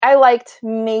I liked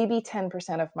maybe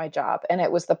 10% of my job. And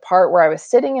it was the part where I was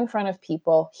sitting in front of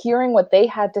people, hearing what they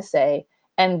had to say,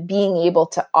 and being able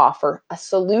to offer a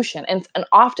solution. And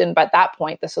often by that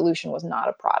point, the solution was not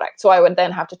a product. So I would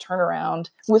then have to turn around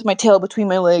with my tail between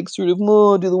my legs, sort of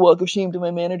do the walk of shame to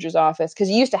my manager's office. Because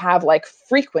you used to have like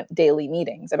frequent daily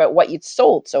meetings about what you'd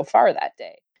sold so far that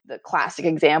day. The classic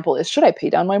example is, should I pay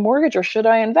down my mortgage or should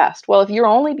I invest? Well, if you're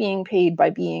only being paid by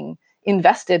being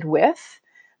invested with,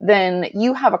 then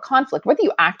you have a conflict. Whether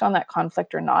you act on that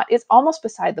conflict or not is almost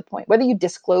beside the point. Whether you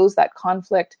disclose that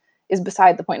conflict is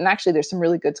beside the point. And actually, there's some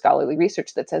really good scholarly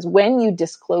research that says when you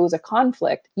disclose a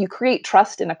conflict, you create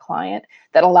trust in a client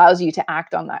that allows you to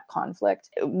act on that conflict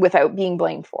without being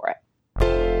blamed for it.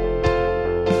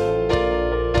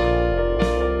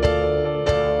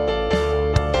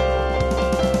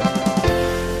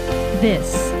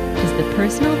 This is the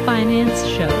Personal Finance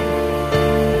Show.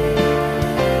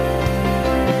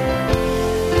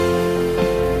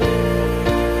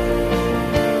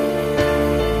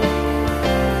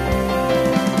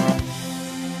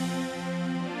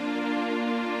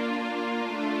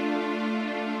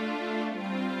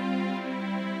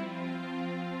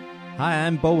 Hi,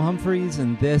 I'm Bo Humphreys,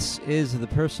 and this is the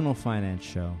Personal Finance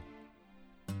Show.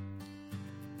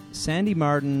 Sandi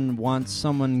Martin wants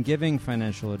someone giving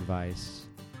financial advice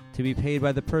to be paid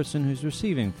by the person who's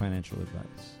receiving financial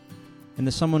advice. And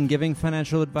the someone giving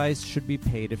financial advice should be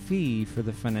paid a fee for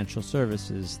the financial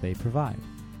services they provide.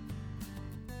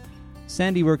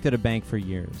 Sandi worked at a bank for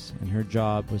years, and her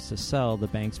job was to sell the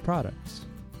bank's products.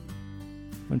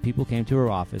 When people came to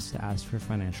her office to ask for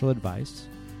financial advice,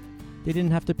 they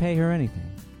didn't have to pay her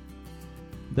anything.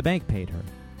 The bank paid her.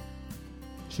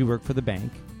 She worked for the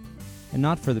bank, and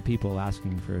not for the people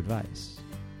asking for advice.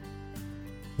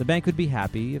 The bank would be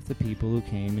happy if the people who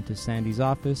came into Sandi's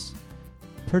office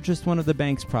purchased one of the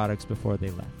bank's products before they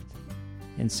left.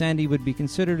 And Sandi would be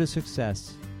considered a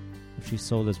success if she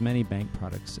sold as many bank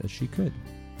products as she could.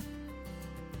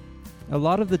 A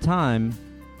lot of the time,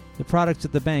 the products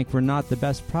at the bank were not the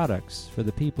best products for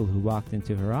the people who walked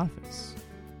into her office.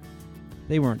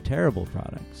 They weren't terrible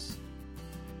products,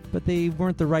 but they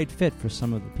weren't the right fit for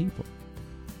some of the people.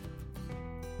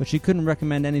 But she couldn't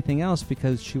recommend anything else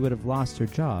because she would have lost her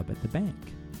job at the bank.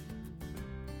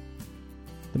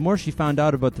 The more she found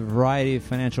out about the variety of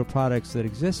financial products that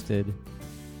existed,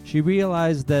 she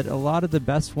realized that a lot of the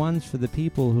best ones for the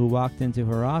people who walked into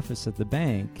her office at the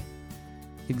bank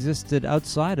existed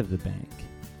outside of the bank.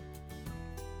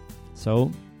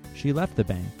 So she left the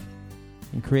bank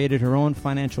and created her own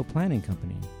financial planning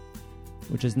company,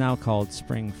 which is now called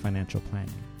Spring Financial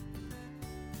Planning.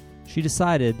 She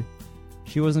decided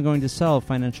she wasn't going to sell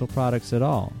financial products at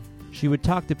all. She would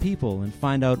talk to people and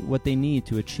find out what they need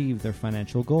to achieve their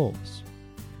financial goals.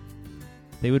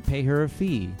 They would pay her a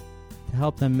fee to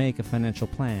help them make a financial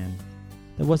plan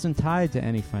that wasn't tied to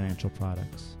any financial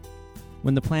products.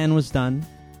 When the plan was done,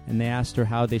 and they asked her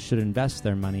how they should invest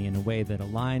their money in a way that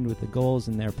aligned with the goals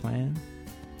in their plan,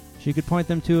 she could point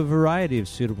them to a variety of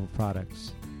suitable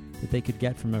products that they could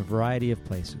get from a variety of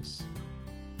places.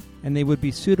 And they would be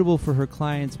suitable for her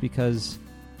clients because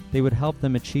they would help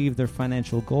them achieve their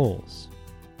financial goals,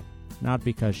 not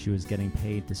because she was getting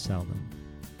paid to sell them.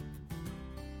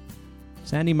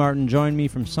 Sandi Martin joined me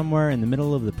from somewhere in the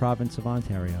middle of the province of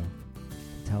Ontario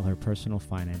to tell her personal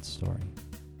finance story.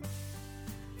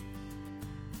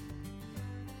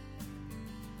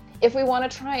 If we want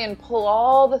to try and pull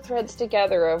all the threads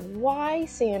together of why,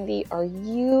 Sandi, are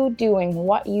you doing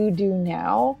what you do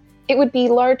now, it would be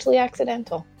largely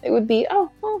accidental. It would be,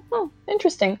 oh,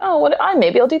 interesting. Oh,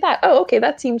 maybe I'll do that. Oh, okay,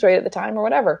 that seems right at the time or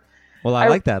whatever. Well, I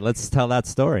like that. Let's tell that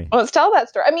story. Let's tell that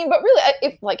story. I mean, but really,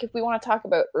 if we want to talk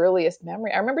about earliest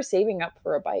memory, I remember saving up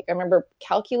for a bike. I remember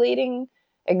calculating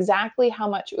exactly how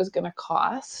much it was going to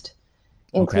cost,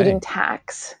 including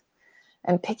tax,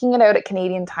 and picking it out at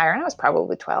Canadian Tire. And I was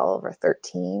probably 12 or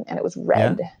 13, and it was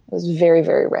red. Yeah. It was very,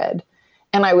 very red.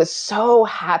 And I was so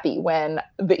happy when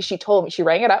she told me, she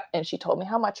rang it up and she told me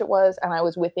how much it was, and I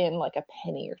was within like a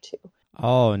penny or two.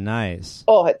 Oh, nice.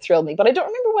 Oh, it thrilled me. But I don't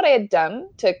remember what I had done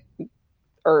to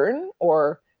earn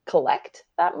or collect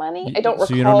that money. I don't recall.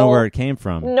 So you don't know where it came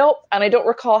from? Nope. And I don't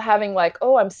recall having like,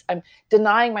 I'm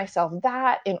denying myself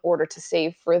that in order to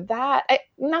save for that.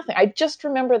 Nothing. I just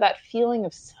remember that feeling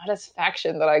of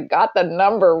satisfaction that I got the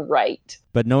number right.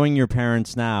 But knowing your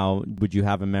parents now, would you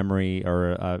have a memory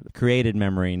or a created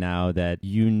memory now that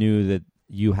you knew that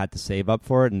you had to save up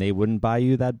for it and they wouldn't buy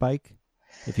you that bike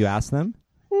if you asked them?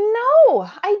 No,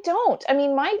 I don't. I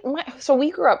mean, so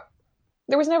we grew up,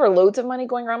 there was never loads of money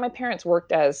going around. My parents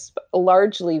worked as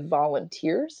largely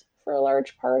volunteers for a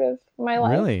large part of my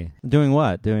life. Really? Doing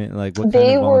what? Doing like what kind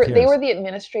They of were volunteers? the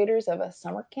administrators of a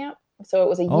summer camp. So it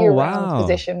was a Oh, year-round wow.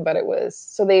 position, but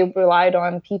so they relied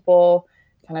on people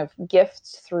kind of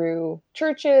gifts through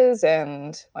churches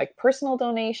and like personal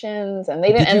donations. And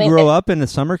they didn't. Did you grow up in a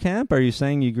summer camp? Are you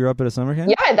saying you grew up at a summer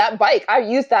camp? Yeah, that bike. I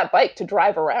used that bike to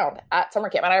drive around at summer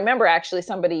camp. And I remember actually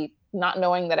somebody not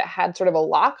knowing that it had sort of a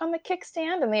lock on the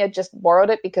kickstand, and they had just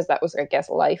borrowed it because that was, I guess,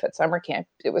 life at summer camp.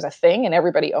 It was a thing and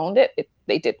everybody owned it.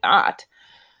 They did not.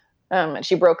 And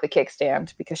she broke the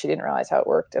kickstand because she didn't realize how it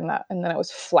worked, and then it was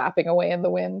flapping away in the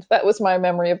wind. That was my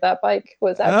memory of that bike.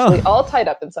 Was actually all tied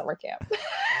up in summer camp.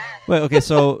 Wait, okay.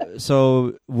 So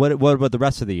what about the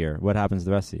rest of the year? What happens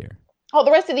the rest of the year? Oh,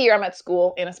 the rest of the year I'm at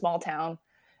school in a small town,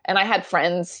 and I had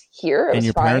friends here. And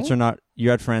your parents are not. You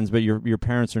had friends, but your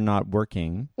parents are not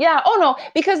working. Yeah. Oh no,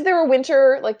 because there were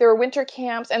winter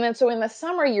camps, and then so in the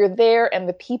summer you're there and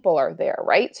the people are there,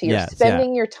 right? So you're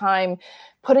spending your time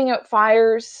putting out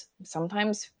fires,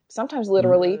 sometimes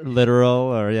literally.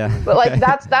 Literal or But like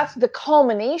that's the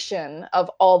culmination of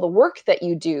all the work that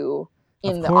you do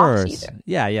in the off season.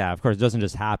 Yeah, of course. It doesn't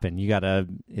just happen.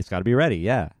 It's gotta be ready.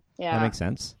 Yeah. That makes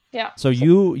sense. Yeah. So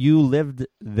you lived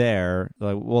there.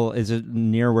 Like, well, is it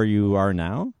near where you are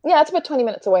now? Yeah, it's about 20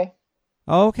 minutes away.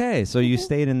 Okay, so you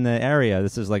stayed in the area.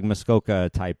 This is like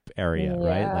Muskoka type area,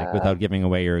 right? Like without giving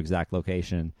away your exact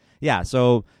location. Yeah,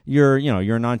 so you're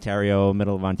in Ontario,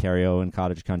 middle of Ontario in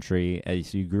cottage country.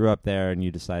 So you grew up there and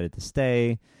you decided to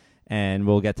stay, and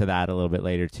we'll get to that a little bit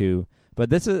later too.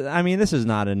 But this is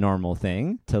not a normal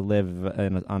thing to live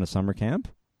on a summer camp.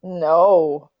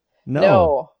 No,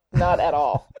 not at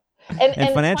all.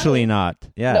 And financially not.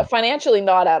 Yeah. No, financially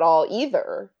not at all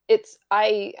either. You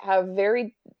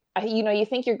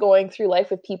think you're going through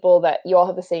life with people that you all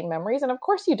have the same memories, and of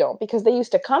course you don't, because they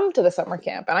used to come to the summer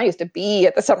camp and I used to be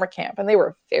at the summer camp, and they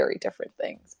were very different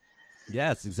things.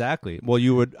 Yes, exactly.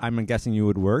 Well, I'm guessing you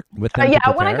would work with them.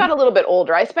 When I got a little bit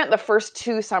older, I spent the first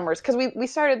 2 summers, because we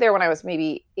started there when I was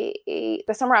maybe 8,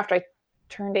 the summer after I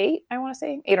turned 8, I want to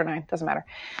say 8 or 9, doesn't matter.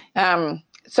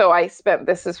 So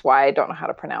this is why I don't know how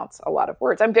to pronounce a lot of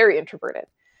words. I'm very introverted.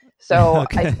 So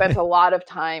okay. I spent a lot of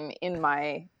time in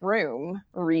my room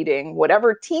reading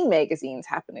whatever teen magazines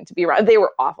happening to be around. They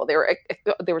were awful. They were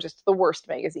just the worst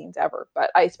magazines ever.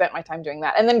 But I spent my time doing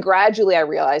that. And then gradually I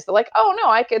realized that, like, oh no,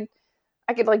 I could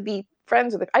like be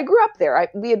friends with it. I grew up there.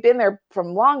 We had been there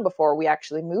from long before we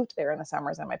actually moved there in the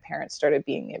summers, and my parents started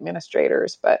being the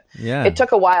administrators. But it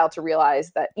took a while to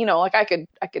realize that, like I could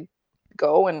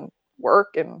go and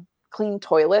work and clean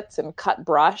toilets and cut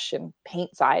brush and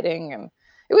paint siding, and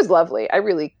it was lovely.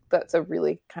 That's a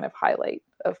really kind of highlight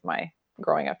of my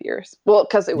growing up years. Well,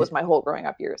 because it was my whole growing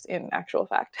up years in actual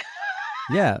fact.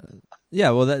 Yeah.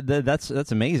 Well,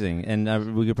 that's amazing.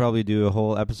 And we could probably do a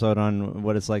whole episode on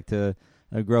what it's like to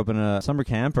grow up in a summer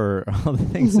camp or all the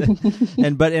things.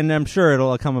 and I'm sure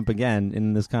it'll come up again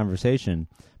in this conversation.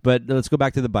 But let's go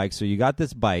back to the bike. So you got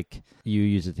this bike. You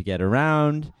use it to get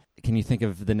around. Can you think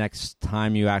of the next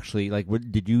time you actually,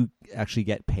 did you actually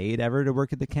get paid ever to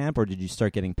work at the camp, or did you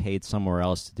start getting paid somewhere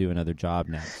else to do another job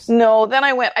next? No, then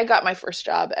I got my first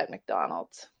job at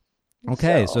McDonald's.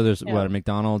 Okay, so there's a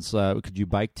McDonald's, could you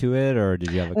bike to it, or did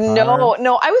you have a car?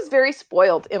 No, I was very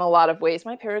spoiled in a lot of ways.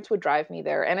 My parents would drive me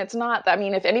there, and it's not,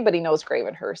 if anybody knows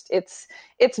Gravenhurst, it's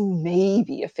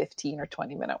maybe a 15 or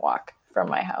 20 minute walk from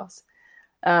my house.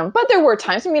 But there were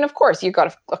times, of course, you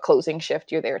got a closing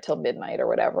shift, you're there till midnight or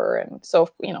whatever. And so,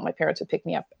 my parents would pick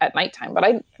me up at nighttime, but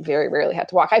I very rarely had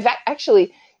to walk. I've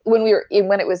actually, when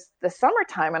it was the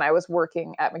summertime and I was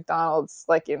working at McDonald's,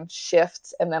 like in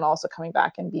shifts, and then also coming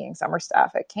back and being summer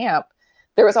staff at camp,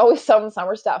 there was always some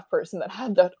summer staff person that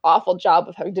had the awful job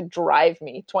of having to drive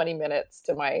me 20 minutes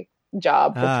to my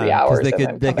job for 3 hours. They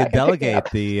could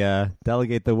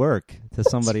delegate the work to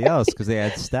somebody else because they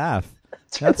had staff.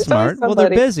 That's smart. Well, they're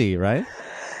busy, right?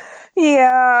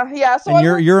 Yeah. So and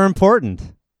you're important.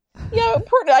 Yeah,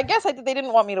 important. I guess they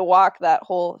didn't want me to walk that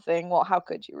whole thing. Well, how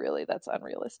could you really? That's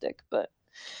unrealistic. But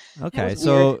okay,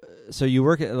 so you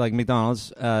work at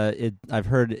McDonald's. I've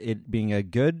heard it being a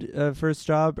good first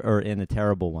job or in a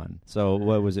terrible one. So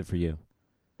what was it for you?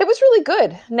 It was really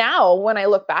good. Now, when I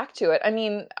look back to it,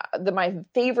 my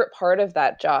favorite part of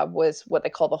that job was what they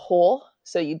call the hole.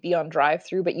 So you'd be on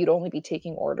drive-through, but you'd only be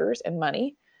taking orders and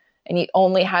money. And you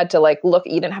only had to look,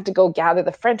 you didn't have to go gather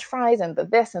the French fries and the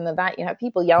this and the that. You have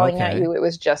people yelling at you. It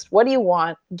was just, what do you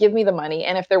want? Give me the money.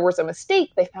 And if there was a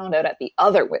mistake, they found out at the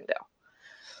other window.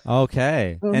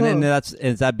 Okay. And then Mm-hmm.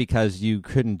 is that because you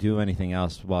couldn't do anything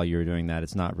else while you were doing that?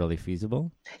 It's not really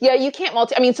feasible? Yeah, you can't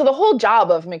I mean, so the whole job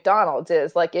of McDonald's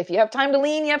is like if you have time to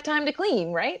lean, you have time to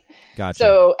clean, right? Gotcha.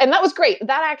 So, and that was great.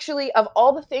 That actually, of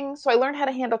all the things, so I learned how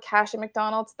to handle cash at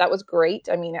McDonald's. That was great.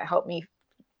 I mean, it helped me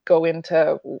go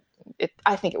into it.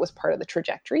 I think it was part of the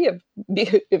trajectory of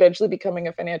eventually becoming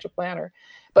a financial planner.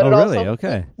 But Oh, it really? also,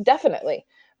 Okay. definitely,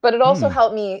 but it also Hmm.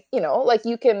 helped me, like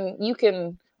you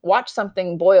can watch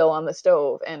something boil on the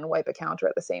stove and wipe a counter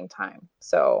at the same time.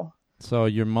 So So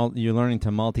you're learning to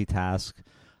multitask,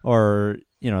 or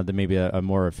maybe a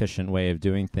more efficient way of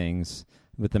doing things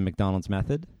with the McDonald's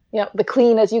method. yeah, the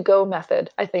clean as you go method,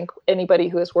 I think anybody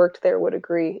who has worked there would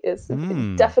agree, is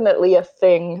Hmm. definitely a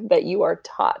thing that you are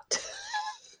taught.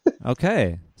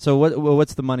 Okay. So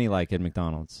what's the money like at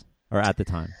McDonald's or at the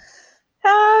time?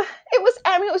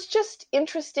 It was just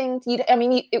interesting.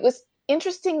 It was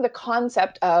interesting, the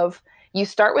concept of you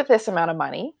start with this amount of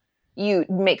money, you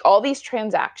make all these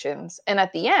transactions, and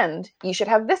at the end, you should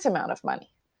have this amount of money,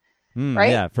 right?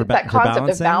 Yeah, That for concept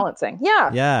of balancing. balancing.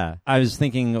 Yeah. Yeah, I was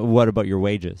thinking, what about your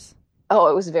wages? Oh,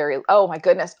 it was oh my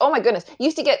goodness. Oh my goodness. You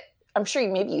used to get, I'm sure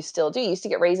maybe you still do, you used to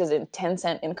get raises in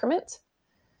 10-cent increments.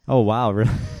 Oh, wow,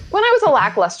 really? When I was a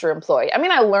lackluster employee, I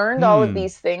mean, I learned all of Hmm.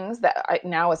 these things that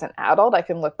now as an adult, I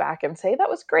can look back and say, that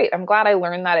was great. I'm glad I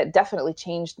learned that. It definitely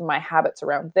changed my habits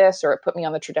around this, or it put me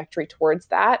on the trajectory towards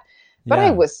that. But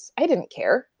Yeah. I didn't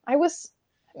care.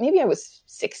 Maybe I was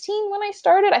 16 when I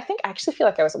started. I actually feel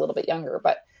like I was a little bit younger,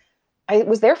 but I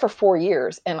was there for 4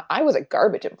 years and I was a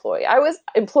garbage employee. I was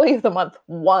employee of the month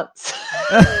once.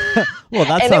 Well,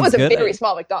 that And it sounds was a good. very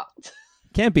small McDonald's.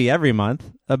 Can't be every month,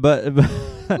 but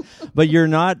but you're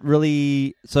not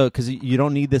really because you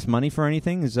don't need this money for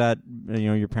anything. Is that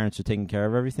your parents are taking care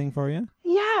of everything for you,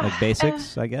 Yeah. like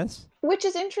basics, I guess? Which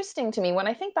is interesting to me when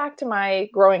I think back to my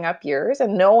growing up years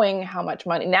and knowing how much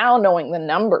money, now knowing the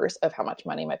numbers of how much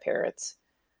money my parents,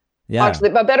 Yeah,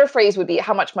 actually, a better phrase would be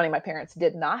how much money my parents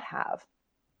did not have.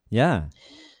 yeah,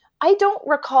 I don't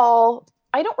recall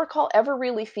ever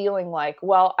really feeling like,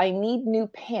 well, I need new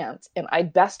pants and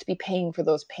I'd best be paying for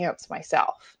those pants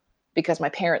myself because my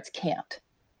parents can't.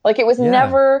 Like it was yeah.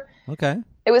 never, Okay.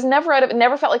 it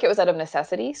never felt like it was out of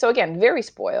necessity. So again, very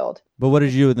spoiled. But what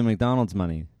did you do with the McDonald's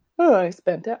money? Oh, I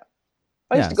spent it.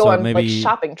 I used Yeah, to go so on like maybe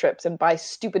shopping trips and buy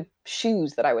stupid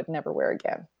shoes that I would never wear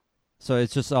again. so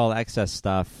it's just all excess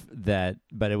stuff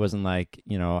but it wasn't like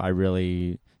I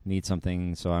really need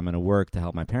something, so I'm going to work to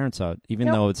help my parents out, even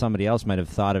Nope. though somebody else might have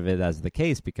thought of it as the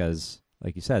case because,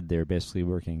 like you said, they're basically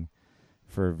working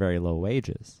for very low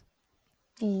wages.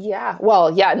 Yeah.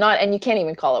 Well, yeah, and you can't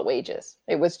even call it wages.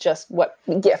 It was just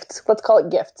gifts. Let's call it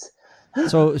gifts.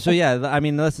 So yeah, I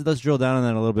mean, let's drill down on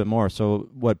that a little bit more. So,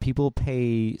 what people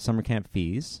pay summer camp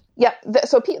fees? Yeah.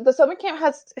 The summer camp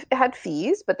had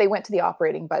fees, but they went to the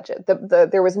operating budget.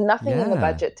 There was nothing in the Yeah.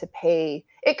 budget to pay.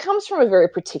 It comes from a very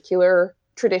particular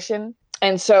tradition.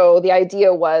 And so the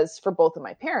idea was for both of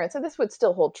my parents, and this would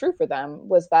still hold true for them,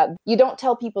 was that you don't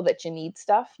tell people that you need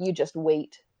stuff. You just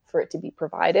wait for it to be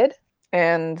provided.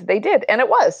 And they did. And it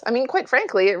was. I mean, quite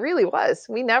frankly, it really was.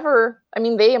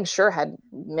 They, I'm sure, had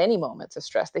many moments of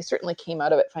stress. They certainly came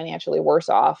out of it financially worse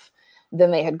off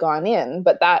than they had gone in,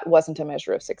 but that wasn't a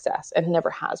measure of success and never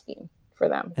has been for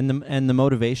them. And the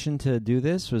motivation to do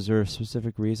this, was there a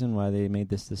specific reason why they made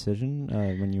this decision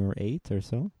when you were 8 or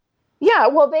so? Yeah,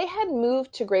 well, they had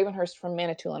moved to Gravenhurst from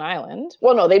Manitoulin Island.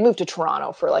 Well, no, they moved to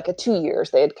Toronto for like 2 years.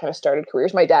 They had kind of started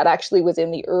careers. My dad actually was in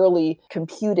the early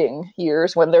computing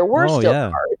years when there were still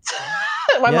cards.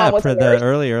 My mom was for the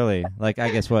early, like I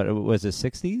guess what was it,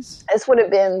 60s? This would have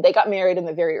been, they got married in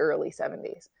the very early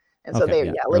 70s. And so Okay,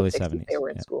 late early 60s, 70s, they were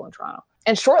in school in Toronto.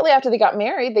 And shortly after they got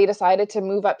married, they decided to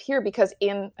move up here because I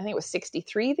think it was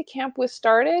 63, the camp was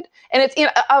started. And it's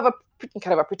of a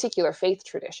kind of a particular faith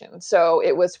tradition. So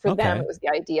it was for them, it was the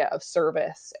idea of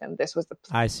service. And this was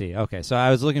I see. Okay. So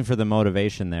I was looking for the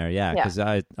motivation there. Yeah. Because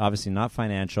I obviously not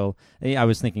financial. I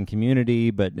was thinking community,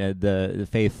 but the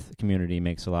faith community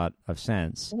makes a lot of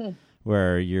sense. Mm-hmm.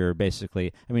 Where you're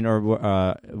basically, or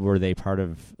were they part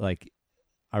of like,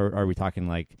 are we talking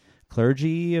like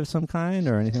clergy of some kind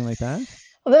or anything like that?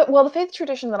 Well, the faith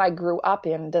tradition that I grew up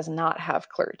in does not have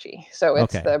clergy. So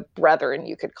it's the brethren,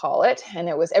 you could call it. And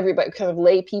it was everybody, kind of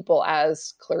lay people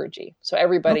as clergy. So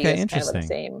everybody is kind of in the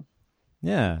same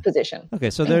position.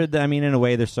 Okay, so they're, in a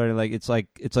way, they're starting it's like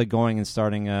going and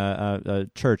starting a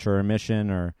church or a mission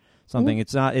or something.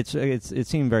 Mm-hmm.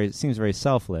 It seems very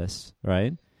selfless,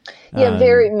 right? Yeah,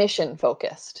 very mission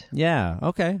focused. Yeah.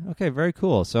 Okay. Very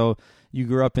cool. So you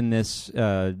grew up in this.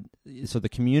 So the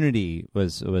community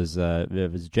was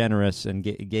generous and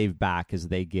gave back as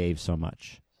they gave so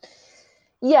much.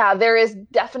 Yeah, there is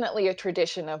definitely a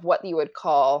tradition of what you would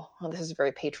call, well, this is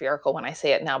very patriarchal when I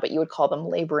say it now, but you would call them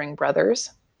laboring brothers.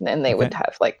 And they would Okay.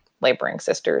 have like laboring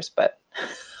sisters, but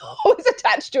always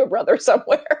attached to a brother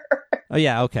somewhere. Oh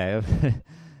yeah, okay.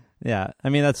 Yeah, I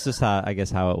mean that's just how I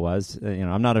guess how it was.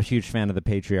 I'm not a huge fan of the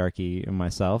patriarchy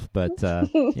myself, but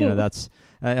that's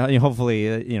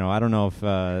hopefully I don't know if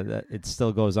it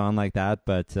still goes on like that,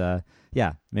 but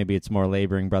yeah, maybe it's more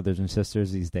laboring brothers and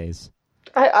sisters these days.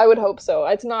 I would hope so.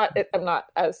 It's not.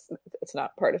 It's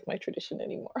not part of my tradition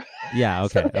anymore. Yeah.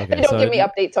 Okay. So Okay. they don't give me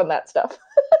updates on that stuff.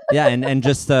 Yeah, and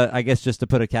just I guess just to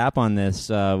put a cap on this,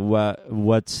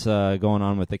 what's going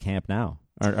on with the camp now?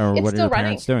 Or It's what are still your running.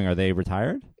 parents doing? Are they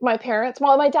retired? My parents,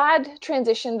 well, my dad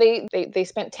transitioned. They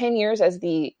spent 10 years as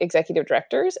the executive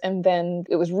directors, and then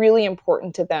it was really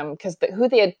important to them because who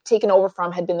they had taken over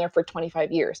from had been there for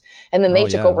 25 years, and then they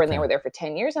took over and they were there for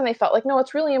 10 years, and they felt like, no,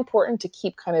 it's really important to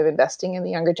keep kind of investing in the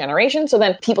younger generation. So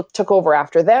then people took over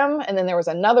after them, and then there was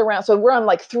another round. So we're on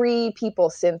like 3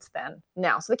 people since then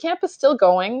now. So the camp is still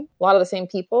going. A lot of the same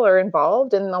people are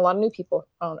involved, and a lot of new people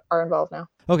are involved now.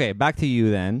 Okay, back to you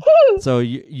then. So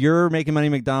you're making money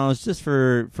at McDonald's just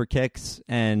for kicks,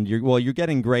 and you're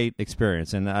getting great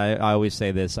experience. And I always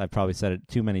say this, I've probably said it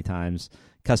too many times,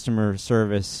 customer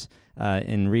service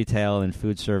in retail and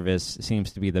food service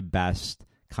seems to be the best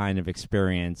kind of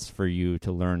experience for you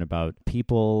to learn about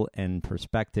people and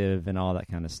perspective and all that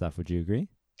kind of stuff. Would you agree?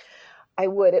 I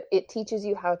would. It teaches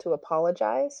you how to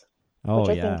apologize, which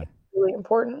I think is really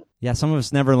important. Yeah, some of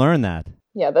us never learn that.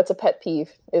 Yeah, that's a pet peeve,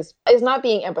 is not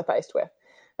being empathized with,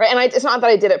 right? And it's not that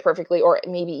I did it perfectly or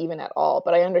maybe even at all,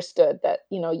 but I understood that,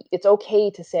 it's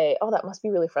okay to say, oh, that must be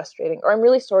really frustrating, or I'm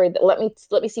really sorry, that let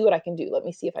me see what I can do. Let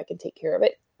me see if I can take care of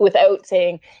it, without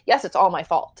saying, yes, it's all my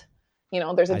fault.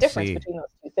 There's a difference between those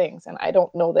two things. And I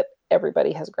don't know that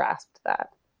everybody has grasped that.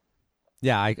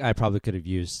 Yeah, I probably could have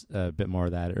used a bit more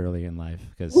of that early in life,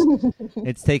 because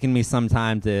it's taken me some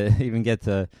time to even get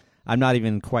to, I'm not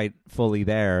even quite fully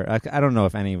there. I don't know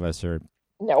if any of us are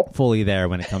fully there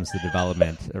when it comes to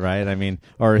development, right? I mean,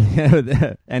 or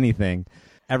anything.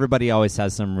 Everybody always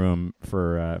has some room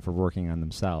for working on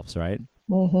themselves, right?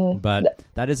 Mm-hmm. But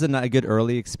that isn't a good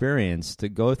early experience to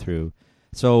go through.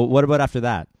 So what about after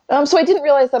that? So I didn't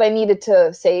realize that I needed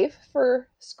to save for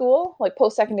school. Like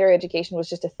post-secondary education was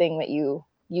just a thing that you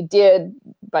did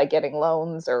by getting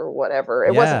loans or whatever.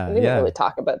 We didn't really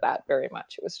talk about that very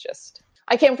much. It was just,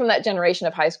 I came from that generation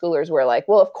of high schoolers where like,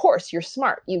 well, of course you're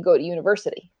smart, you go to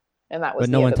university. And that was, but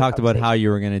no one talked about how you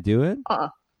were going to do it?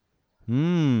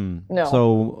 No.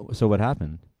 So what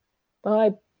happened? Well,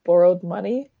 I borrowed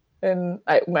money, and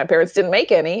my parents didn't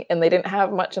make any, and they didn't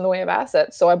have much in the way of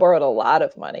assets. So I borrowed a lot lot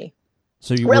of money.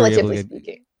 So you relatively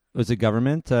speaking. Was it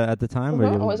government at the time?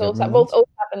 It was OSAP, both OSAP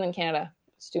and then Canada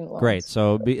student loans. Great.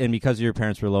 So, and because your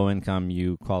parents were low income,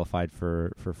 you qualified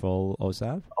for full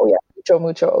OSAP? Oh, yeah.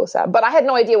 Mucho OSAP. But I had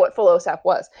no idea what full OSAP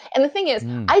was. And the thing is,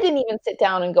 I didn't even sit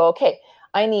down and go, okay,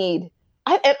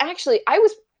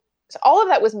 all of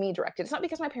that was me directed. It's not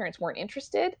because my parents weren't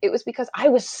interested. It was because I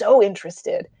was so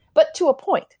interested, but to a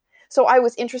point. So I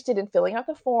was interested in filling out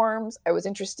the forms. I was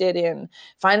interested in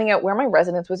finding out where my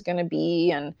residence was going to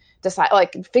be and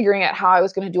figuring out how I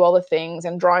was going to do all the things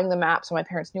and drawing the map so my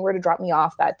parents knew where to drop me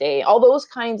off that day. All those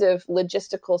kinds of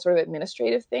logistical sort of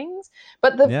administrative things.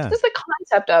 But this is the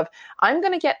concept of, I'm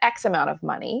going to get X amount of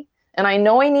money, and I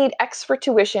know I need X for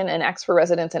tuition and X for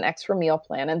residence and X for meal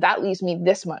plan, and that leaves me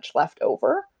this much left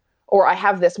over. Or I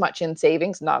have this much in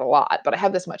savings, not a lot, but I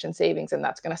have this much in savings, and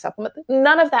that's going to supplement.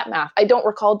 None of that math. I don't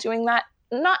recall doing that,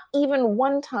 not even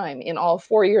one time in all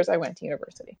 4 years I went to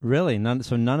university. Really?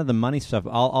 So none of the money stuff,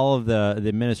 all of the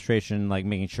administration, like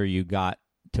making sure you got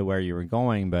to where you were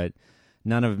going, but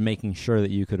none of making sure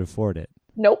that you could afford it.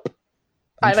 Nope.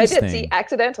 And I did see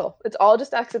accidental. It's all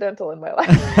just accidental in my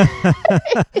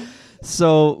life.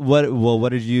 So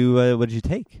what did you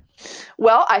take?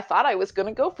 Well, I thought I was going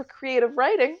to go for creative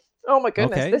writing. Oh my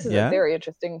goodness. Okay, this is a very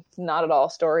interesting, not at all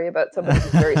story about somebody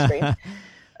who's very strange.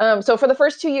 So for the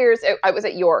first 2 years, I was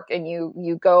at York, and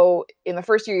you go, in the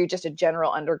first year, you're just a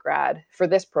general undergrad for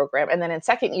this program. And then in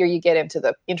second year, you get into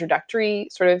the introductory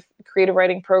sort of creative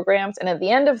writing programs. And at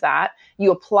the end of that, you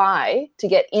apply to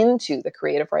get into the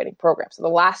creative writing program. So the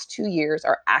last 2 years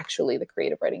are actually the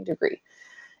creative writing degree.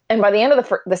 And by the end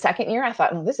of the second year, I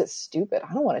thought, no, this is stupid.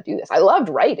 I don't want to do this. I loved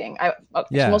writing. I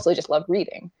mostly just loved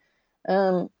reading.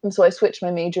 And so I switched my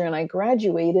major, and I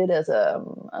graduated as a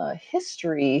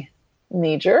history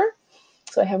major.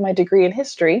 So I have my degree in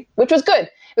history, which was good.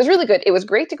 It was really good. It was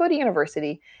great to go to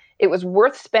university. It was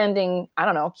worth spending, I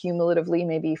don't know, cumulatively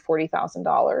maybe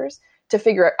 $40,000 to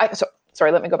figure out.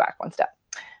 Sorry, let me go back one step.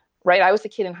 right? I was the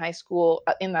kid in high school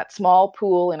in that small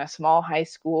pool in a small high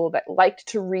school that liked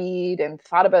to read and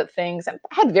thought about things and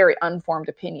had very unformed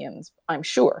opinions, I'm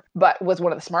sure, but was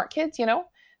one of the smart kids,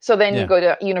 So then you go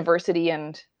to university,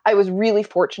 and I was really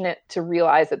fortunate to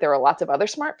realize that there were lots of other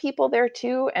smart people there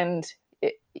too. And,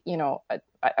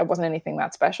 I wasn't anything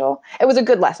that special. It was a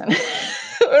good lesson. It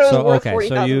was worth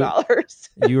 $40,000.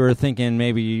 You were thinking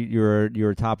maybe you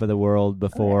were top of the world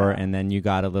before, and then you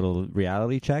got a little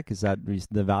reality check. Is that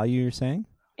the value you're saying?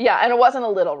 Yeah, and it wasn't a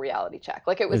little reality check.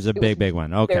 Like it was a big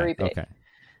one. Okay, very big. Okay.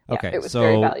 Yeah, it was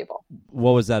very valuable.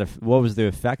 What was that? What was the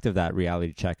effect of that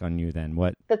reality check on you then?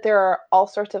 That there are all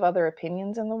sorts of other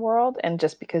opinions in the world, and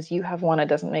just because you have one, it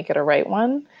doesn't make it a right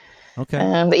one. Okay.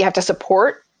 That you have to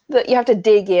support. That you have to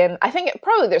dig in. I think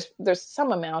there's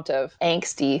some amount of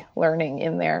angsty learning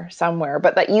in there somewhere,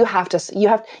 but that you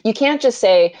can't just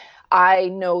say, I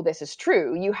know this is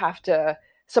true. You have to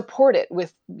support it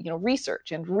with,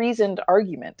 research and reasoned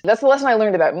argument. That's the lesson I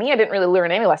learned about me. I didn't really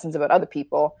learn any lessons about other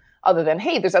people other than,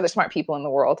 hey, there's other smart people in the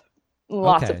world.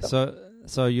 Lots of them.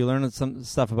 So you learned some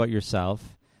stuff about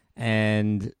yourself,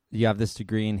 and you have this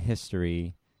degree in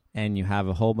history, and you have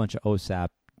a whole bunch of OSAP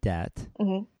debt.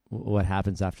 Mm-hmm. What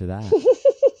happens after that?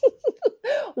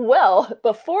 Well,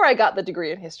 before I got the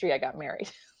degree in history, I got married.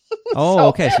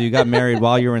 Okay. So you got married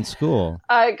while you were in school.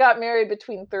 I got married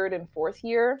between third and fourth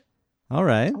year. All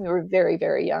right. We were very,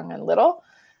 very young and little.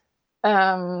 We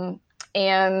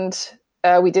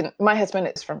didn't, my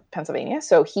husband is from Pennsylvania,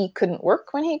 so he couldn't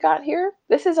work when he got here.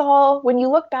 This is all, when you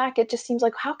look back, it just seems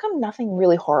like, how come nothing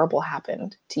really horrible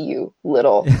happened to you,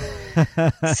 little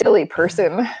silly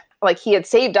person? Like he had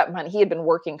saved up money. He had been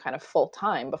working kind of full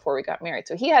time before we got married.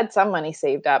 So he had some money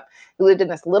saved up. We lived in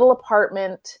this little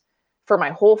apartment for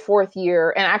my whole fourth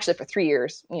year, and actually for 3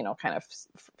 years, kind of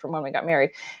from when we got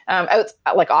married, out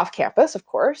like off campus, of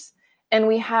course. And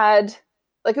we would have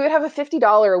a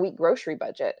 $50 a week grocery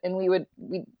budget, and we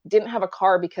didn't have a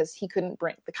car because he couldn't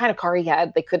bring the kind of car he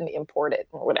had. They couldn't import it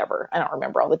or whatever. I don't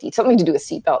remember all the details. Something to do with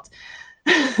seatbelts.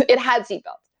 It had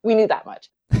seatbelts. We knew that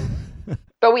much.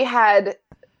 But we had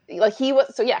he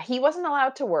wasn't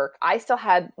allowed to work. I still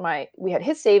had we had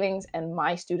his savings and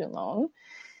my student loan.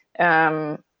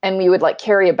 And we would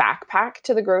carry a backpack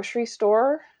to the grocery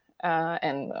store.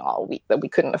 And we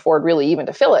couldn't afford really even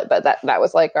to fill it, but that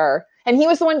was and he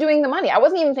was the one doing the money. I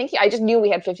wasn't even thinking, I just knew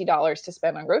we had $50 to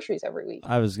spend on groceries every week.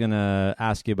 I was going to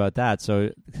ask you about that.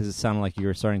 So, because it sounded like you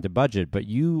were starting to budget, but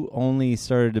you only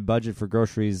started to budget for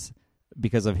groceries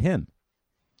because of him.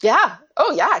 Yeah.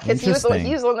 Oh, yeah. Because he was the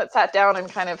one that sat down and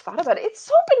kind of thought about it. It's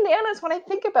so bananas when I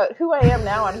think about who I am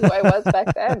now and who I was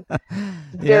back then.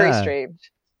 Very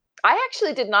strange. I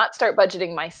actually did not start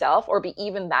budgeting myself or be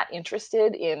even that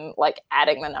interested in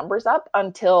adding the numbers up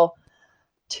until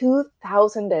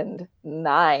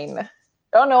 2009.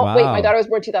 Oh, no. Wow. Wait, my daughter was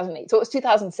born 2008. So it was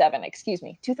 2007. Excuse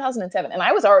me. 2007. And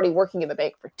I was already working in the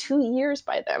bank for 2 years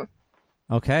by then.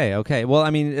 Okay. Well,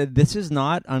 I mean, this is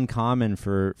not uncommon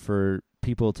for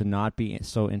people to not be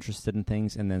so interested in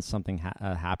things, and then something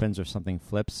happens or something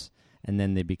flips, and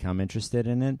then they become interested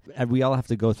in it. And we all have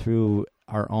to go through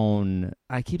our own,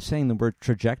 I keep saying the word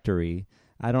trajectory.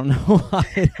 I don't know why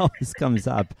it always comes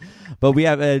up, but we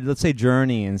have let's say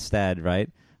journey instead, right?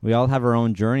 We all have our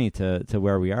own journey to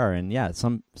where we are. And yeah,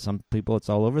 some people, it's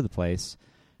all over the place.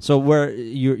 So where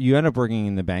you end up working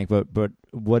in the bank, but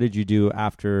what did you do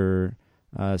after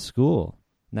school?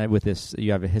 Now with this,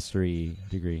 you have a history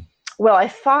degree. Well, I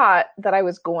thought that I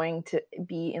was going to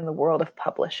be in the world of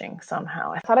publishing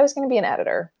somehow. I thought I was going to be an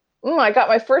editor. I got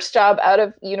my first job out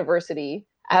of university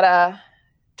at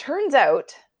turns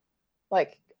out,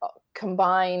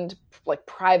 combined,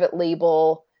 private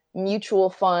label, mutual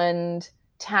fund,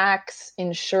 tax,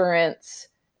 insurance,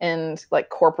 and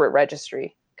corporate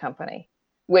registry company.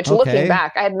 Which, looking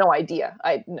back, I had no idea.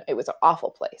 It was an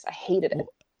awful place. I hated it.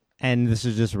 And this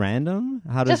is just random?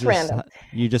 Random.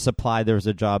 You just applied, there was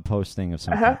a job posting of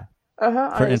something?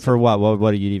 And for what?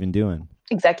 What are you even doing?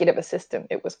 Executive assistant,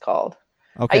 it was called.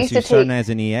 Okay, so you're starting as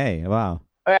an EA. Wow.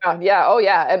 Yeah. Oh,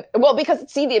 yeah. And because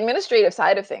the administrative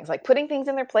side of things, putting things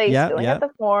in their place, filling out the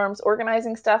forms,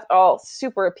 organizing stuff, all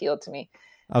super appealed to me.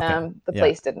 The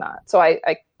place did not. So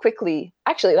I quickly,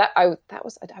 actually, I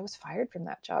was fired from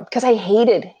that job because I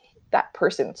hated that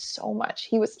person so much.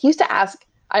 He used to ask,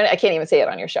 I can't even say it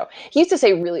on your show. He used to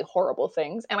say really horrible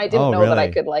things, and I didn't know that I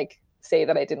could say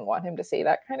that I didn't want him to say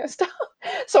that kind of stuff.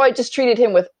 So I just treated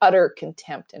him with utter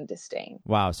contempt and disdain.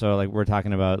 Wow. So we're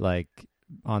talking about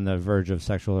on the verge of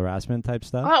sexual harassment type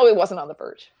stuff? Oh, it wasn't on the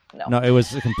verge. No, it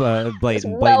was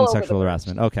blatant sexual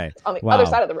harassment. Okay. On the other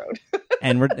side of the road.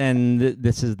 And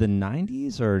this is the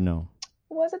 90s or no?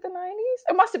 Was it the 90s?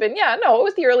 It must have been. Yeah, no, it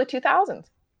was the early 2000s.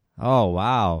 Oh,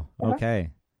 wow. Uh-huh. Okay.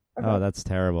 Uh-huh. Oh, that's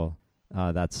terrible.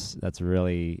 That's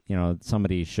really,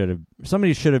 somebody should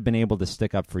have been able to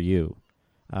stick up for you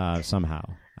somehow.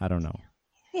 I don't know.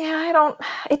 Yeah,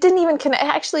 it didn't even connect. It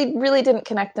actually really didn't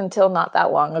connect until not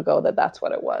that long ago that's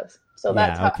what it was. So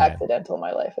that's Yeah, how okay. accidental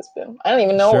my life has been. I don't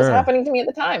even know what was Sure. happening to me at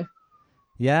the time.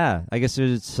 Yeah, I guess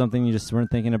it's something you just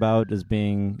weren't thinking about as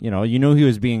being, you knew he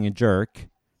was being a jerk,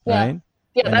 Yeah. right?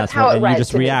 Yeah, And that's how it and read you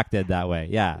just to me. reacted that way.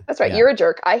 Yeah. That's right. Yeah. You're a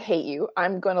jerk. I hate you.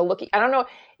 I'm going to look. I don't know.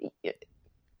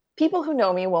 People who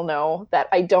know me will know that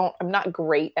I'm not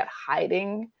great at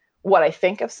hiding what I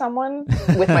think of someone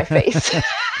with my face.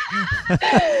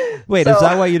 Wait, So- is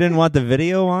that why you didn't want the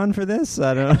video on for this?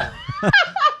 I don't know.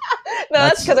 No,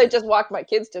 that's because I just walked my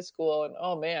kids to school, and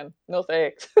oh man, no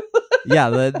thanks.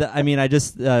 Yeah, I mean, I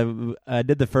just I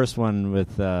did the first one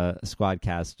with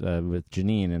Squadcast with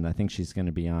Janine, and I think she's going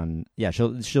to be on. Yeah,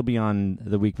 she'll be on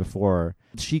the week before.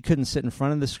 She couldn't sit in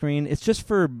front of the screen. It's just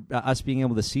for us being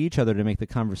able to see each other to make the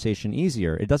conversation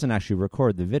easier. It doesn't actually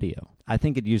record the video. I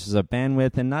think it uses up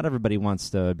bandwidth, and not everybody wants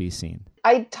to be seen.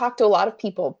 I talk to a lot of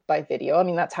people by video. I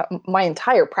mean, that's how my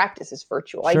entire practice is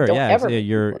virtual. Sure, I don't ever. yeah, meet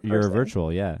you're people in person.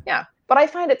 virtual, yeah. Yeah, but I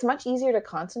find it's much easier to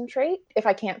concentrate if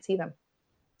I can't see them.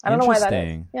 I don't know why that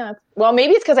is. Yeah. Well,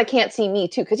 maybe it's because I can't see me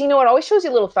too. Because it always shows you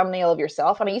a little thumbnail of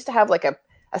yourself. And I used to have like a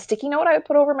sticky note I would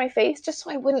put over my face just so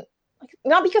I wouldn't,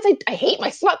 not because I hate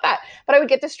myself, not that, but I would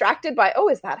get distracted by, oh,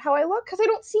 is that how I look? Because I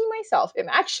don't see myself in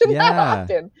action that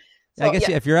often. So, I guess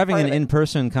if you're having an part of it.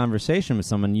 in-person conversation with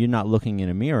someone, you're not looking in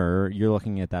a mirror, you're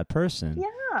looking at that person.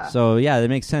 Yeah. So yeah, that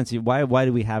makes sense. Why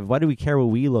do we care what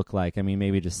we look like? I mean,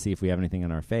 maybe just see if we have anything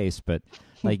on our face, but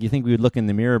like you think we would look in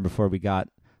the mirror before we got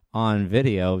on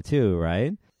video too,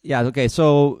 right? Yeah, okay,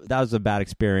 so that was a bad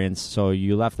experience. So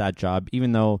you left that job,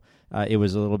 even though it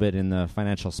was a little bit in the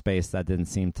financial space. That didn't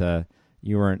seem to,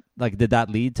 you weren't, like, did that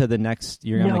lead to the next,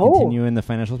 you're going to continue in the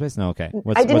financial space? No, okay.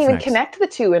 I didn't even next? connect the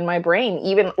two in my brain,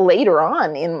 even later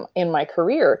on in my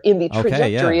career, in the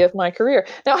trajectory of my career.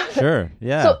 Now, sure,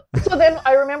 yeah. So then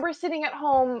I remember sitting at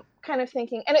home kind of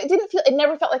thinking, and it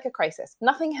never felt like a crisis.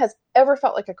 Nothing has ever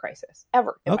felt like a crisis,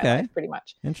 ever in my life, pretty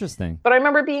much. Interesting. But I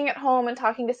remember being at home and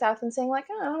talking to Seth and saying, like,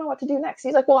 oh, I don't know what to do next.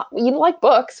 He's like, well, you like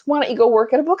books. Why don't you go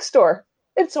work at a bookstore?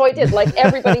 And so I did, like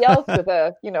everybody else with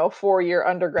a 4-year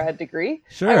undergrad degree.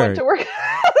 Sure. I went to work at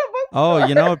a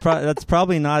bookstore. Oh, that's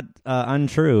probably not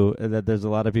untrue that there's a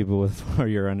lot of people with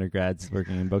 4-year undergrads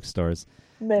working in bookstores.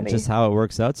 Many. It's just how it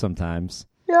works out sometimes.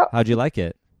 Yeah. How'd you like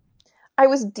it? I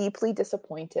was deeply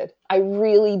disappointed. I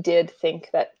really did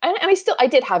think that, and I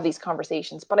did have these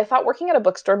conversations, but I thought working at a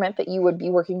bookstore meant that you would be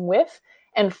working with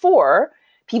and for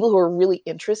people who are really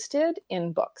interested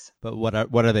in books. But what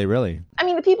are they really? I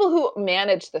mean, the people who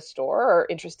manage the store are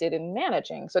interested in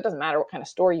managing. So it doesn't matter what kind of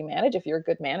store you manage. If you're a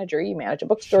good manager, you manage a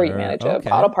bookstore, you manage a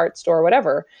auto parts store,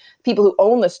 whatever. People who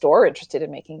own the store are interested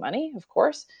in making money, of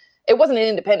course. It wasn't an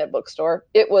independent bookstore.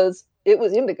 It was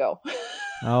Indigo.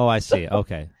 Oh, I see.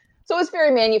 Okay. So it was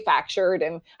very manufactured.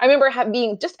 And I remember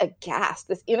being just aghast,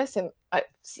 this innocent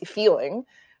feeling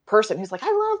person who's like,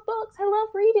 I love books, I love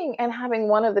reading. And having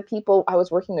one of the people I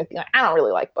was working with be like, I don't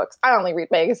really like books. I only read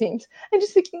magazines. And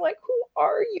just thinking like, who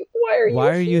are you? Why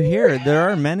are you here? There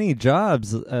are many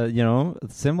jobs,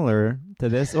 similar to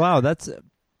this. Wow, that's,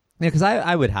 because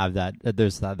I would have that.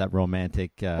 There's that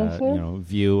romantic,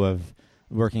 view of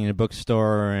working in a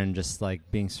bookstore and just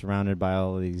like being surrounded by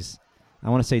all of these, I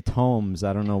want to say tomes.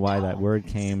 I don't know why that word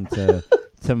came to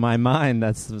my mind.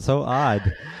 That's so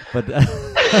odd, but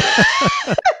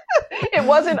it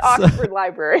wasn't Oxford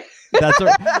Library. That's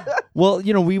right. Well,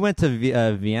 we went to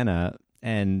Vienna,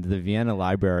 and the Vienna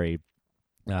Library.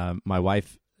 My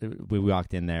wife, we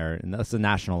walked in there, and that's the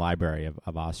National Library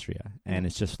of Austria, and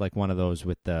it's just like one of those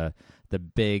with the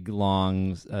big,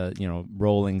 long,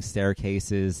 rolling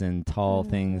staircases and tall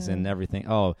things and everything.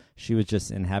 Oh, she was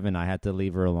just in heaven. I had to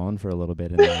leave her alone for a little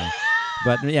bit in there.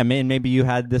 But yeah, maybe you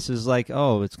had this is like,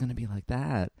 oh, it's going to be like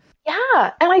that.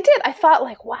 Yeah, and I did. I thought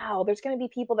like, wow, there's going to be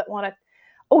people that want to,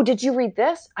 oh, did you read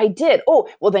this? I did. Oh,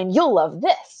 well, then you'll love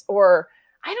this. Or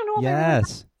I don't know.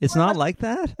 Yes, it's not like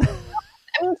that.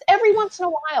 I mean, every once in a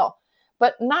while,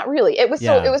 but not really. It was it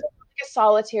was like a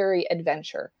solitary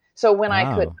adventure. So when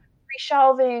I could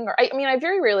pre-shelving, or I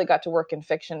very rarely got to work in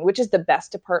fiction, which is the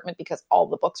best department because all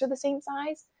the books are the same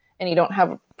size and you don't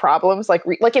have problems like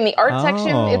in the art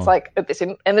section. It's like this,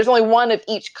 and there's only one of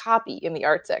each copy in the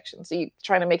art section. So you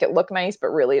trying to make it look nice, but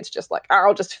really it's just like,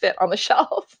 I'll just fit on the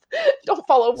shelf. Don't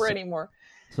fall over anymore.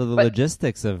 So the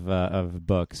logistics of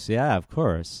books, yeah, of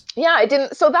course. Yeah, I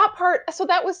didn't. So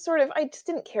that was sort of, I just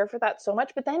didn't care for that so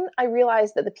much. But then I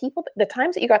realized that the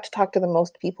times that you got to talk to the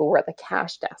most people were at the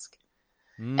cash desk.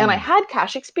 And I had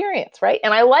cash experience, right?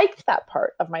 And I liked that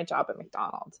part of my job at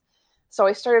McDonald's. So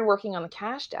I started working on the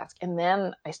cash desk. And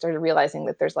then I started realizing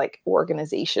that there's like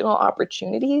organizational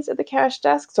opportunities at the cash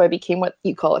desk. So I became what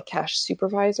you call a cash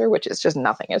supervisor, which is just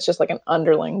nothing. It's just like an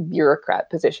underling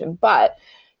bureaucrat position. But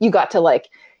you got to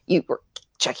you were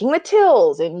checking the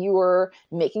tills and you were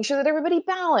making sure that everybody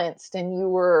balanced. And you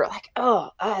were like,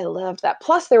 oh, I loved that.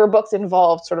 Plus there were books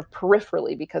involved sort of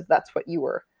peripherally because that's what you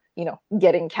were,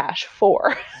 getting cash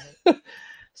for.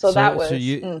 So that was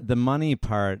the money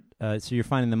part. So you're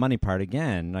finding the money part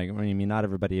again. Like, I mean, not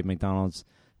everybody at McDonald's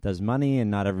does money,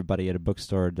 and not everybody at a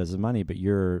bookstore does the money. But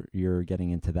you're getting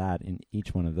into that in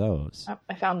each one of those.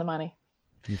 I found the money.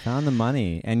 You found the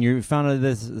money, and you found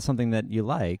this something that you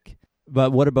like.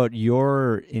 But what about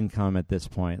your income at this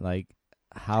point? Like,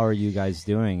 how are you guys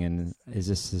doing, and is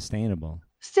this sustainable?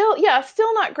 Still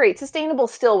not great. Sustainable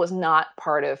still was not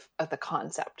part of the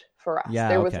concept for us.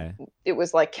 Yeah, It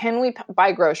was like, can we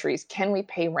buy groceries? Can we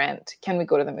pay rent? Can we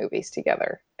go to the movies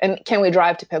together? And can we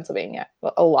drive to Pennsylvania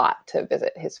a lot to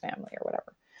visit his family or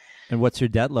whatever? And what's your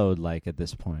debt load like at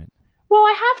this point? Well,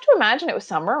 I have to imagine it was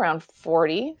somewhere around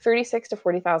 $36,000 to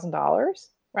 $40,000,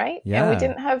 right? Yeah. And we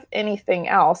didn't have anything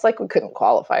else. Like, we couldn't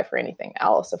qualify for anything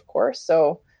else, of course.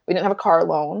 So we didn't have a car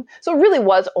loan. So it really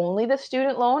was only the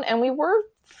student loan, and we were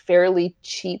fairly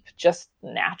cheap just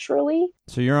naturally.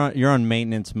 So you're on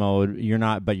maintenance mode. You're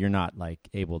not like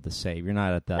able to save. You're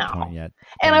not at that point yet.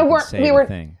 And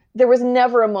there was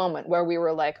never a moment where we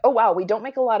were like, oh wow, we don't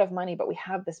make a lot of money, but we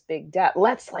have this big debt.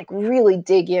 Let's like really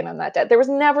dig in on that debt. There was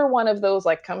never one of those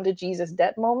like come to Jesus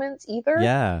debt moments either.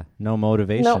 Yeah. No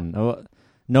motivation. No.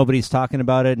 Nobody's talking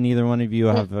about it. Neither one of you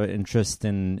have an interest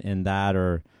in that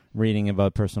or reading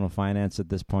about personal finance at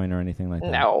this point or anything like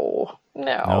that. No.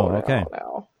 Okay.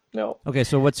 No. Okay,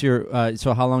 so what's your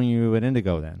so how long you at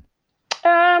Indigo then?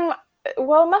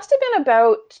 Well, it must have been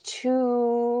about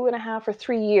 2.5 or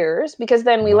 3 years, because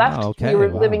then we left. Okay, we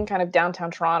were living kind of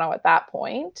downtown Toronto at that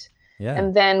point. Yeah.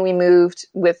 And then we moved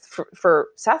for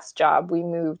Seth's job, we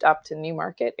moved up to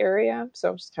Newmarket area.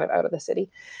 So just kind of out of the city.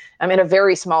 I'm in a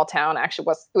very small town. Actually,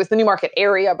 it was the Newmarket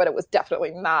area, but it was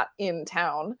definitely not in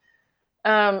town.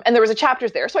 And there was a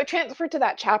chapters there. So I transferred to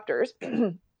that chapters.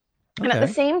 And at the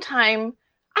same time,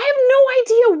 I have no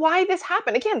idea why this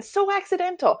happened. Again, so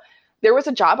accidental. There was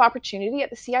a job opportunity at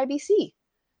the CIBC.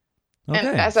 Okay.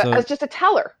 And as just a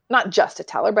teller, not just a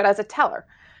teller, but as a teller.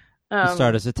 You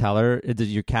start as a teller. Did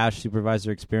your cash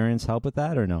supervisor experience help with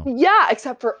that or no? Yeah,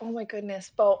 except for, oh my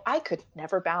goodness, Bo, I could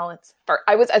never balance.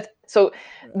 So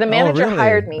the manager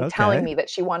hired me telling me that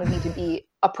she wanted me to be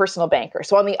a personal banker.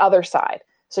 So on the other side.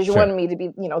 So she wanted me to be,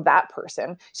 that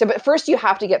person. So, but first you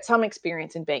have to get some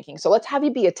experience in banking. So let's have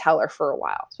you be a teller for a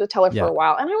while. So a teller for a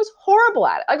while. And I was horrible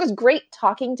at it. I was great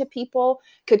talking to people,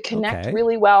 could connect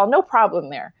really well. No problem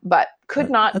there, but could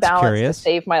not balance to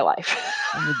save my life.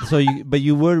 So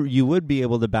you would be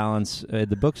able to balance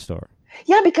the bookstore.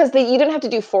 Yeah, because you didn't have to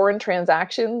do foreign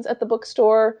transactions at the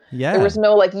bookstore. Yeah. There was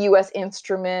no like U.S.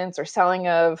 instruments or selling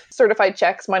of certified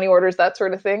checks, money orders, that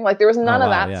sort of thing. Like there was none of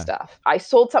that stuff. I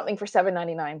sold something for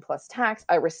 $7.99 plus tax.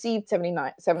 I received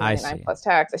 $7.99 plus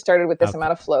tax. I started with this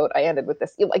amount of float. I ended with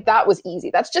this. Like that was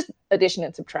easy. That's just addition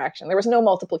and subtraction. There was no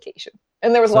multiplication.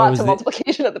 And there was lots of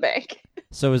multiplication at the bank.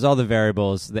 So it was all the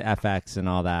variables, the FX and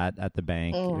all that at the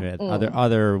bank,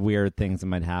 other weird things that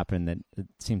might happen that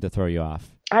seemed to throw you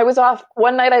off. I was off.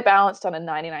 One night I balanced on a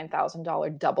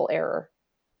 $99,000 double error.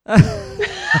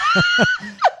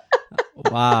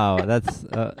 Wow, that's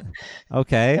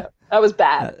okay. Yeah, I was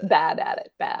bad at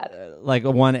it. Bad. Like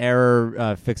one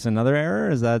error fix another error?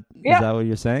 Is that what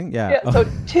you're saying? Yeah. So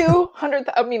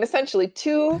essentially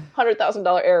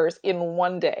 $200,000 errors in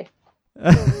one day.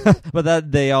 But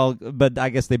I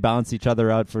guess they balance each other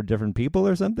out for different people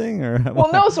or something, or well,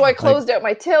 no. So I closed out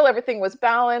my till. Everything was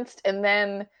balanced, and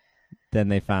then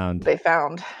they found.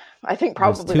 I think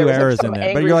probably there was 2 errors in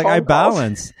there, but you're like, I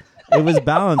balanced. It was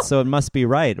balanced, so it must be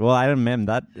right. Well, I don't know.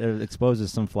 That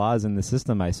exposes some flaws in the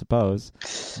system, I suppose.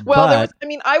 Well,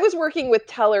 I was working with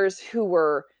tellers who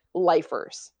were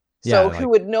lifers. So who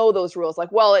would know those rules?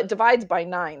 Like, well, it divides by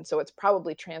 9, so it's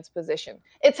probably transposition.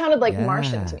 It sounded like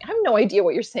Martian to me. I have no idea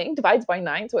what you're saying. Divides by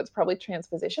 9, so it's probably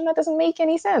transposition. That doesn't make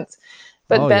any sense.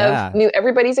 But Bev knew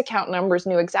everybody's account numbers,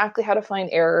 knew exactly how to find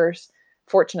errors.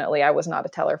 Fortunately, I was not a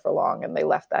teller for long, and they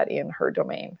left that in her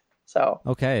domain. So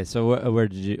where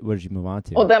did you move on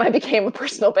to? Well, then I became a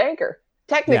personal banker.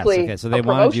 Technically, yes, okay. So they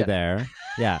wanted you there.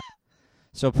 Yeah.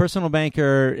 So personal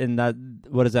banker, in that,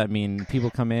 what does that mean? People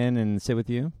come in and sit with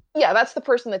you? Yeah, that's the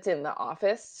person that's in the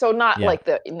office. So not Yeah. like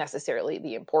the necessarily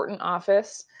the important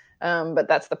office, but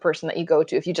that's the person that you go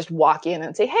to if you just walk in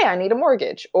and say, "Hey, I need a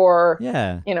mortgage," or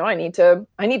Yeah. I need to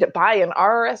buy an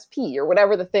RRSP or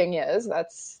whatever the thing is.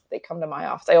 They come to my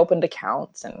office. I opened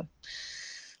accounts and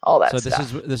all that So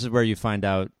stuff. this is where you find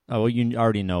out. Oh, well, you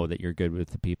already know that you're good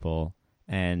with the people,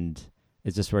 and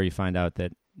is this where you find out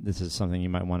that this is something you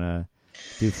might want to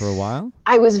do for a while?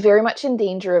 I was very much in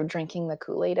danger of drinking the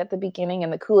Kool-Aid at the beginning,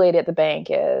 and the Kool-Aid at the bank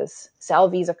is sell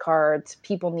Visa cards.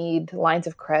 People need lines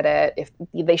of credit. If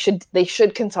they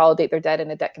should consolidate their debt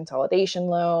in a debt consolidation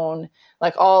loan.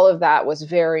 Like all of that was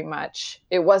very much.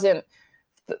 It wasn't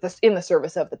in the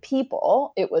service of the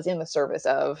people. It was in the service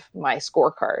of my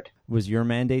scorecard. Was your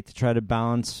mandate to try to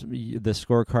balance the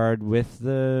scorecard with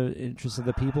the interests of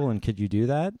the people, and could you do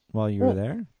that while you were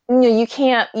there? No, you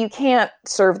can't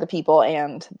serve the people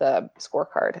and the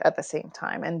scorecard at the same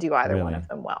time and do either one of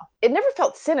them well. It never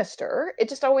felt sinister. It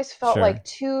just always felt like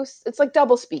it's like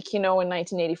double speak, in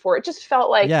 1984. It just felt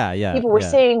like people were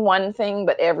saying one thing,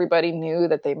 but everybody knew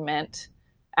that they meant,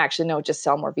 actually, no, just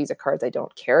sell more Visa cards. I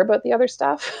don't care about the other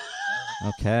stuff.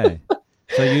 Okay.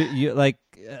 So you like,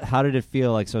 how did it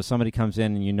feel? Like, so somebody comes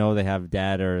in and they have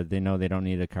debt or they know they don't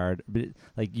need a card, but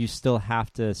like you still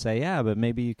have to say, yeah, but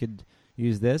maybe you could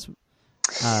use this.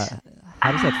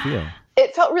 How does that feel?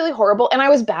 It felt really horrible, and I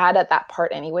was bad at that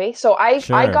part anyway. So I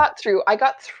got through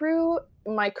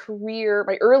my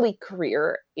early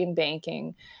career in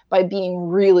banking by being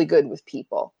really good with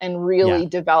people and really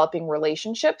developing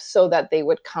relationships so that they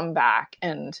would come back,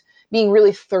 and being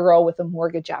really thorough with the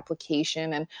mortgage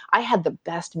application. And I had the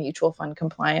best mutual fund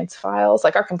compliance files.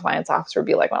 Like our compliance officer would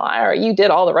be like, well, you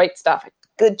did all the right stuff.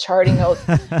 Good charting notes.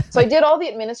 So I did all the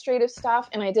administrative stuff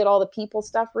and I did all the people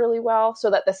stuff really well, so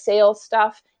that the sales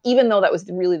stuff, even though that was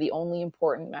really the only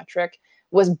important metric,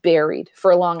 was buried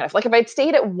for long enough. Like if I'd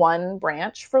stayed at one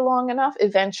branch for long enough,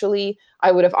 eventually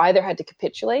I would have either had to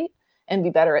capitulate and be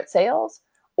better at sales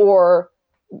or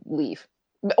leave.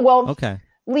 Well,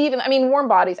 leave. And I mean, warm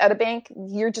bodies at a bank,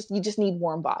 you just need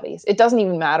warm bodies. It doesn't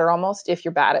even matter almost if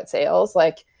you're bad at sales.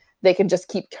 Like they can just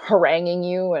keep haranguing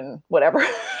you and whatever.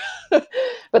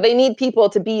 But they need people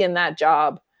to be in that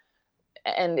job.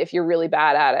 And if you're really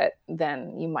bad at it,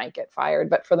 then you might get fired.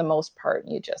 But for the most part,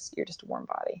 you're just a warm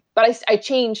body. But I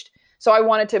changed. So I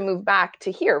wanted to move back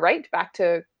to here, right? Back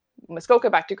to Muskoka,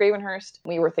 back to Gravenhurst.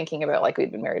 We were thinking about, like,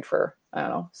 we'd been married for, I don't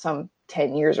know, some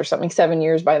 10 years or something, 7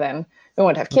 years by then. We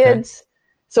wanted to have kids. Okay.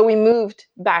 So we moved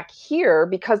back here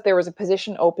because there was a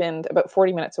position opened about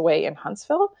 40 minutes away in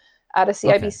Huntsville at a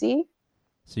CIBC. Okay.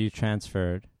 So you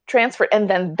transferred. And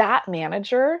then that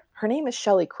manager, her name is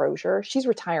Shelley Crozier. She's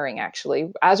retiring,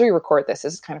 actually. As we record this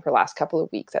is kind of her last couple of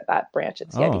weeks at that branch at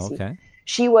CIBC. Oh, okay.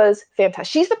 She was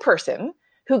fantastic. She's the person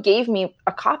who gave me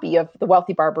a copy of The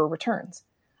Wealthy Barber Returns.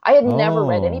 I had never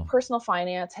read any personal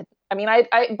finance. I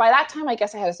by that time, I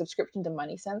guess I had a subscription to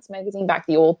Money Sense magazine, back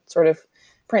the old sort of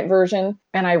print version.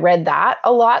 And I read that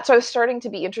a lot. So I was starting to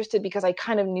be interested because I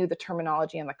kind of knew the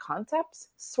terminology and the concepts,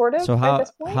 sort of. So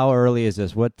how early is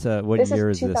this? What year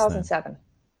is this? 2007.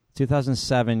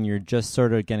 2007, you're just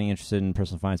sort of getting interested in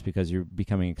personal finance because you're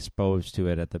becoming exposed to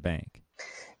it at the bank.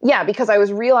 Yeah, because I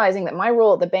was realizing that my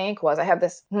role at the bank was, I have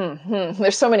this,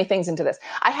 there's so many things into this.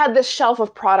 I had this shelf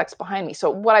of products behind me.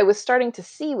 So what I was starting to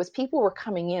see was people were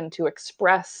coming in to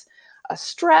express a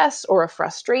stress or a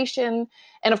frustration.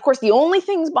 And of course, the only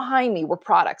things behind me were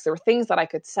products. There were things that I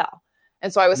could sell.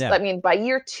 And so by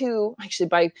year two, actually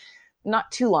by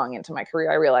not too long into my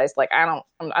career, I realized, like, I don't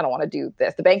want to do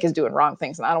this. The bank is doing wrong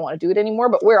things and I don't want to do it anymore,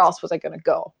 but where else was I going to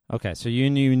go? Okay. So you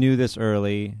knew this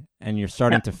early and you're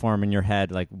starting to form in your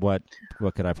head, like, what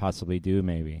could I possibly do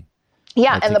maybe?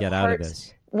 Yeah. And to get out of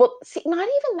this. Well, see, not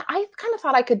even, I kind of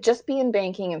thought I could just be in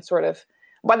banking and sort of,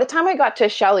 by the time I got to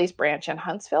Shelley's branch in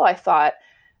Huntsville, I thought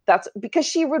that's because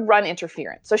she would run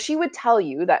interference. So she would tell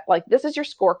you that, like, this is your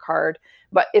scorecard,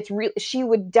 but she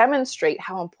would demonstrate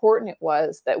how important it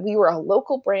was that we were a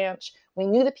local branch. We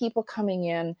knew the people coming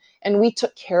in and we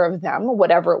took care of them,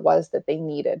 whatever it was that they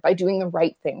needed, by doing the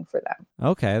right thing for them.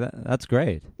 Okay. That's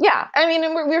great. Yeah. I mean,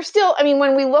 and we're still, I mean,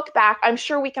 when we look back, I'm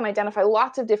sure we can identify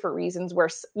lots of different reasons where,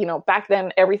 back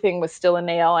then everything was still a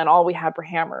nail and all we had were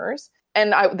hammers.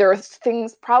 And there are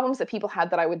problems that people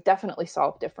had that I would definitely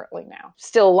solve differently now.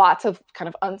 Still lots of kind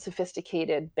of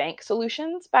unsophisticated bank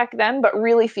solutions back then, but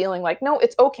really feeling like, no,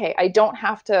 it's okay. I don't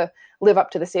have to live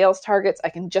up to the sales targets. I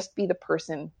can just be the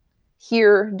person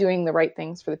here doing the right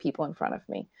things for the people in front of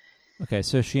me. Okay,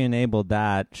 so she enabled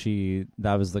that.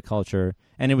 That was the culture,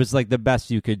 and it was like the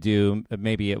best you could do.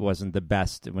 Maybe it wasn't the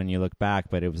best when you look back,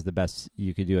 but it was the best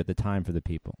you could do at the time for the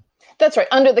people. That's right.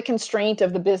 Under the constraint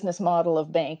of the business model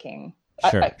of banking,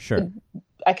 Sure.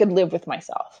 I could live with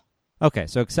myself. Okay,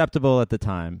 so acceptable at the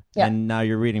time, Yeah. and now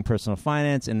you're reading Personal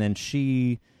Finance, and then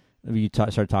you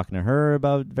started talking to her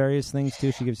about various things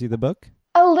too. She gives you the book.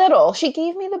 A little. She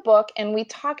gave me the book and we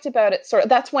talked about it.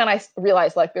 That's when I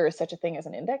realized like there is such a thing as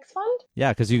an index fund.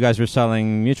 Yeah, because you guys were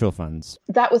selling mutual funds.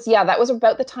 That was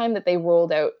about the time that they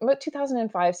rolled out, about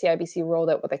 2005, CIBC rolled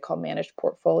out what they call managed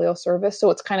portfolio service.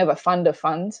 So it's kind of a fund of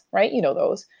funds, right? You know,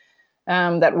 those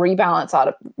that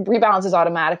rebalances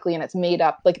automatically, and it's made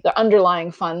up like the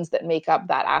underlying funds that make up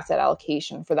that asset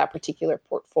allocation for that particular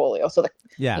portfolio. So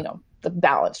the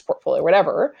balanced portfolio,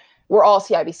 whatever, were all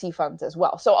CIBC funds as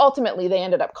well. So ultimately they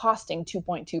ended up costing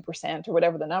 2.2% or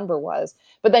whatever the number was.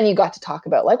 But then you got to talk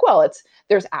about like, well,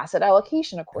 there's asset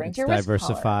allocation according to your risk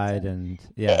diversified tolerance.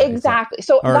 Exactly.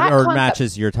 So or concept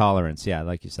matches your tolerance. Yeah,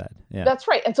 like you said. Yeah, that's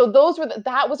right. And so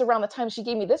that was around the time she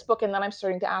gave me this book. And then I'm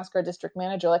starting to ask our district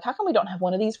manager, like, how come we don't have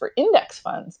one of these for index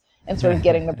funds? And sort of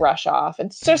getting the brush off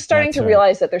and starting to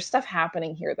realize that there's stuff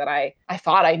happening here that I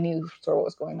thought I knew sort of what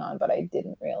was going on, but I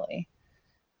didn't really.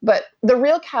 But the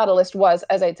real catalyst was,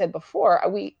 as I said before,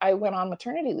 I went on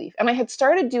maternity leave, and I had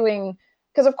started doing,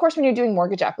 because of course, when you're doing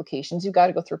mortgage applications, you've got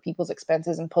to go through people's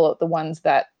expenses and pull out the ones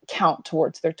that count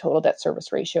towards their total debt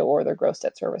service ratio or their gross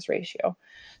debt service ratio.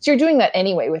 So you're doing that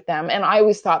anyway with them. And I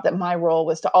always thought that my role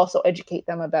was to also educate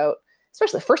them about,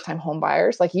 especially first-time home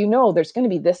buyers, like, there's going to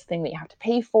be this thing that you have to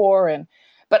pay for.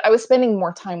 But I was spending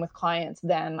more time with clients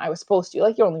than I was supposed to.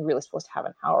 Like, you're only really supposed to have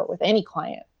an hour with any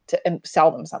client and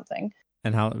sell them something.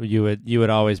 And how you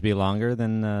would always be longer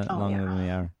than the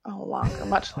hour? Oh, longer,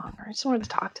 much longer. I just wanted to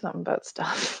talk to them about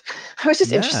stuff. I was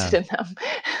just interested in them.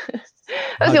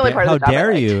 That's the only part of the job. How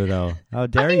dare you, though? How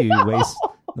dare you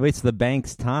waste the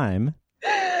bank's time?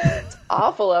 It's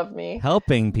awful of me.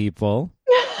 Helping people.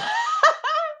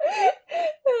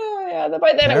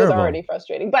 By then Terrible. It was already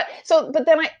frustrating. But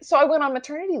then I went on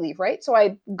maternity leave, right? So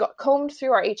I combed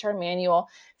through our HR manual,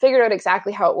 figured out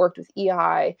exactly how it worked with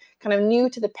EI, kind of knew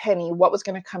to the penny what was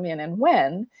going to come in and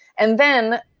when, and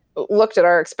then looked at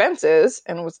our expenses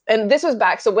and this was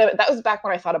back. So that was back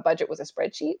when I thought a budget was a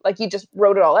spreadsheet. Like, you just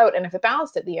wrote it all out, and if it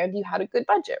balanced at the end, you had a good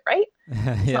budget, right?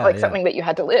 It's not like something that you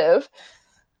had to live.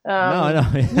 No.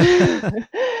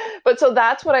 But so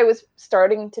that's what I was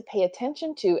starting to pay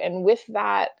attention to, and with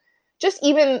that, just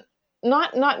even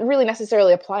not really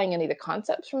necessarily applying any of the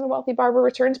concepts from the Wealthy Barber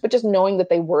returns, but just knowing that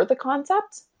they were the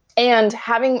concepts. And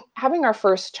having our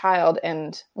first child,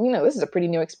 and this is a pretty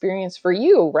new experience for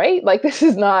you, right? Like, this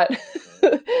is like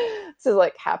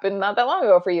happened not that long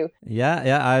ago for you.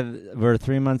 Yeah. We're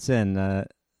 3 months in.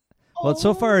 Well,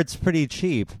 so far it's pretty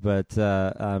cheap, but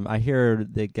I hear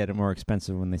they get it more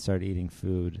expensive when they start eating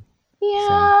food. Yeah,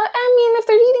 so. If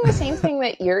they're eating the same thing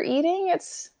that you're eating,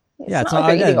 it's that's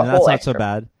not so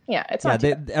bad. Yeah, it's not.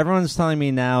 Everyone's telling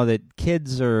me now that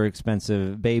kids are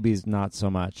expensive, babies not so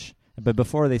much. But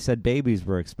before they said babies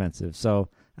were expensive, so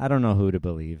I don't know who to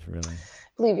believe, really.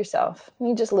 Believe yourself.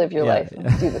 You just live your life and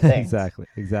do the things.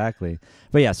 Exactly.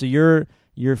 But yeah, so you're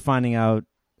finding out.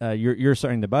 You're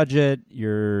starting the budget.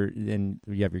 You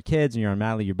have your kids, and you're on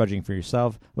mat leave. You're budgeting for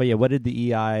yourself. Well, yeah. What did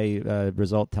the EI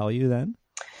result tell you then?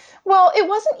 Well, it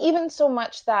wasn't even so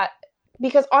much that.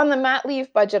 Because on the mat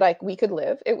leave budget, we could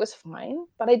live. It was fine,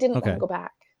 but I didn't want to go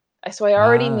back. So I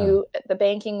already knew the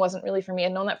banking wasn't really for me.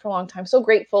 I'd known that for a long time. So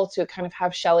grateful to kind of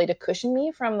have Shelley to cushion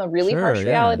me from the really harsh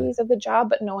realities of the job,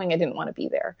 but knowing I didn't want to be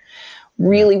there.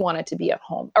 Really wanted to be at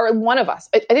home. Or one of us.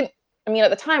 I didn't, at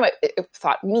the time, I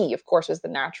thought me, of course, was the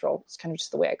natural. It's kind of just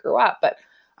the way I grew up. But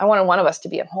I wanted one of us to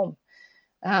be at home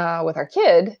with our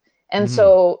kid. And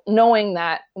so knowing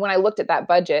that when I looked at that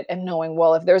budget and knowing,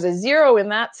 well, if there's a zero in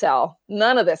that cell,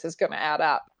 none of this is going to add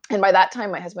up. And by that time,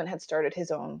 my husband had started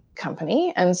his own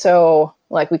company. And so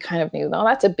we kind of knew, no,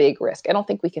 that's a big risk. I don't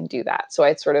think we can do that. So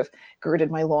I sort of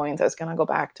girded my loins. I was going to go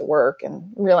back to work, and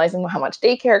realizing how much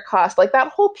daycare cost, like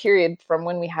that whole period from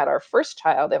when we had our first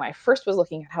child and I first was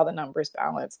looking at how the numbers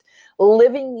balanced,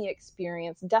 living the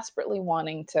experience, desperately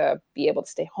wanting to be able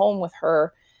to stay home with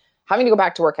her, having to go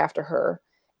back to work after her.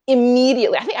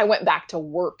 Immediately, I think I went back to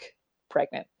work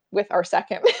pregnant with our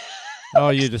second. Oh,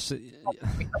 you just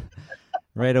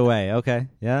right away. Okay.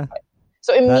 Yeah.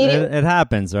 So immediately it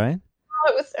happens, right?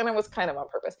 It was kind of on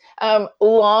purpose.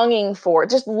 Longing for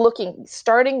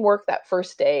starting work that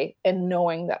first day and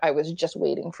knowing that I was just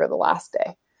waiting for the last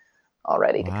day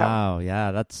already to come. Wow.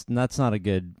 Yeah. That's not a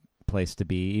good place to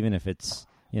be, even if it's,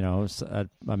 a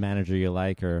manager you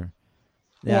like or.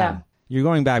 Yeah. You're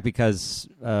going back because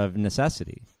of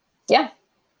necessity. Yeah.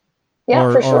 Yeah,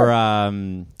 for sure.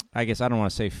 Or I guess I don't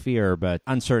want to say fear, but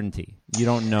uncertainty. You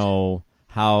don't know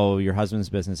how your husband's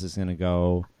business is going to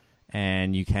go,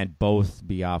 and you can't both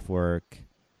be off work.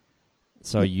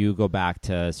 So you go back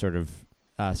to sort of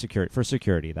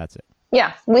security. That's it.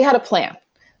 Yeah, we had a plan,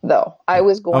 though. I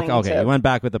was going to... Okay, you went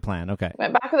back with the plan. Okay.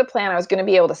 Went back with a plan. I was going to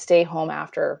be able to stay home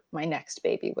after my next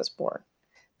baby was born.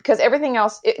 Because everything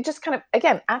else, it just kind of,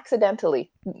 again,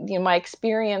 accidentally, my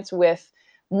experience with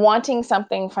wanting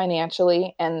something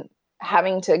financially and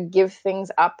having to give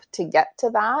things up to get to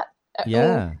that.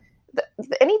 Yeah.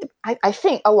 I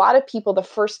think a lot of people, the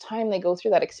first time they go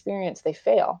through that experience, they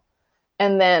fail.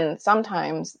 And then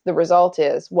sometimes the result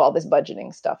is, well, this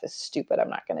budgeting stuff is stupid. I'm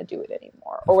not going to do it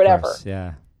anymore or whatever. Course,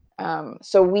 yeah.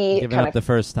 So we giving up the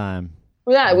first time.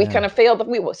 Yeah, we kind of failed.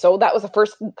 So that was the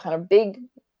first kind of big,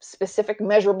 specific,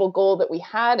 measurable goal that we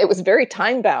had. It was very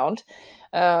time bound,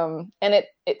 and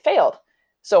it failed.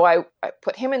 So I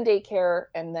put him in daycare,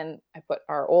 and then I put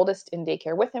our oldest in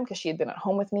daycare with him because she had been at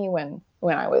home with me when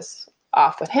I was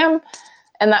off with him,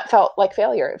 and that felt like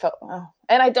failure. It felt,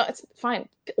 and it's fine.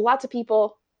 Lots of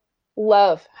people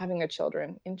love having their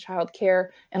children in childcare,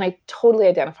 and I totally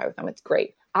identify with them. It's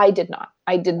great. I did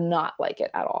not like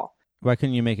it at all. Why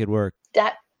couldn't you make it work?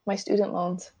 Debt, my student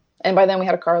loans, and by then we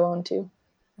had a car loan too.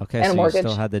 Okay, and so a mortgage. you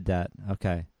still had the debt.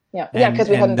 Okay. Yeah, because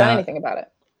we hadn't done anything about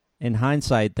it. In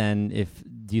hindsight, then,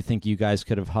 do you think you guys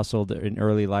could have hustled in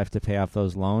early life to pay off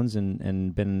those loans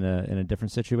and been in a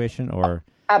different situation, or?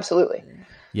 Absolutely.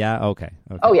 Yeah. Okay.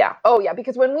 Oh yeah.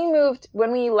 Because when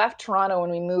we left Toronto, when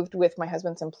we moved with my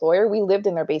husband's employer, we lived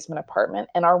in their basement apartment,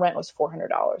 and our rent was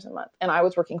 $400 a month, and I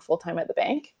was working full time at the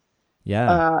bank.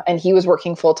 Yeah. And he was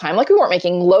working full time. Like, we weren't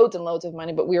making loads and loads of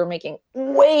money, but we were making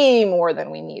way more than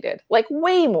we needed. Like,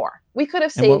 way more. We could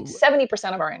have saved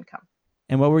 70% of our income.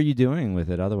 And what were you doing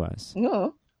with it otherwise?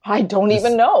 I don't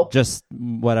even know. Just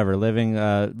whatever, living.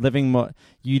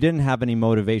 You didn't have any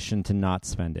motivation to not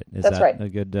spend it. Is That's that right. a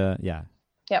good? Yeah.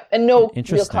 Yeah, and no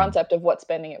real concept of what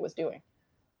spending it was doing.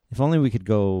 If only we could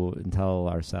go and tell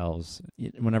ourselves,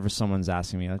 whenever someone's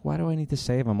asking me, like, why do I need to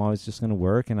save? I'm always just going to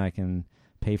work, and I can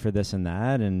pay for this and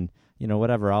that, and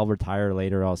whatever. I'll retire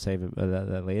later. I'll save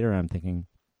that later. I'm thinking,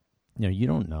 you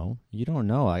don't know.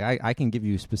 Like, I can give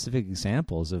you specific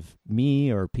examples of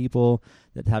me or people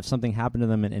that have something happen to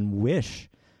them and wish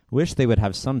they would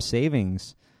have some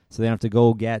savings so they don't have to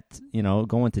go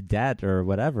go into debt or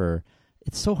whatever.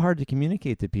 It's so hard to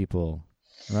communicate to people,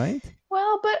 right?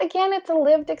 Well, but again, it's a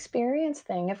lived experience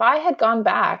thing. If I had gone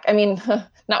back, I mean,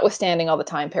 notwithstanding all the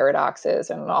time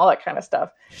paradoxes and all that kind of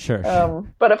stuff. Sure.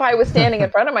 But if I was standing in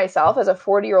front of myself as a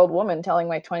 40-year-old woman telling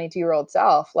my 22-year-old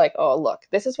self, like, oh, look,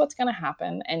 this is what's going to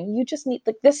happen. And you just need,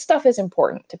 this stuff is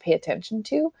important to pay attention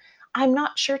to. I'm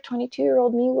not sure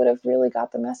 22-year-old me would have really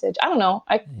got the message. I don't know.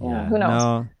 Who knows?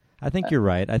 No. I think you're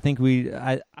right. I think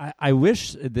I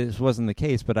wish this wasn't the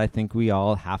case, but I think we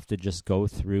all have to just go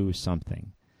through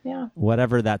something. Yeah.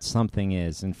 Whatever that something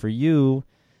is. And for you,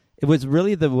 it was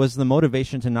really was the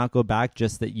motivation to not go back,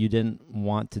 just that you didn't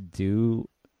want to do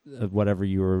whatever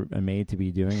you were made to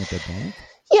be doing at the bank?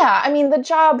 Yeah. I mean, the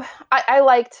job, I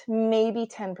liked maybe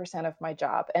 10% of my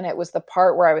job. And it was the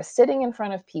part where I was sitting in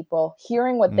front of people,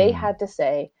 hearing what they had to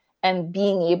say, and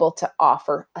being able to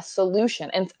offer a solution.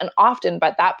 And often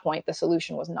by that point, the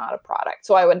solution was not a product.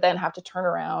 So I would then have to turn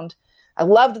around. I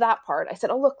loved that part. I said,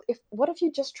 oh, look, what if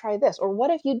you just try this? Or what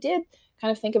if you did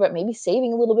kind of think about maybe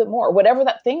saving a little bit more, or whatever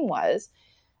that thing was.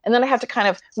 And then I have to kind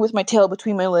of, with my tail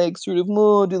between my legs, sort of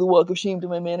do the walk of shame to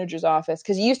my manager's office.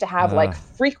 Because you used to have like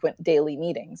frequent daily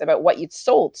meetings about what you'd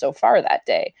sold so far that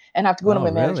day, and have to go to my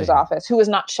manager's office, who was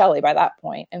not Shelley by that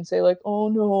point, and say like, oh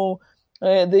no,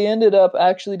 they ended up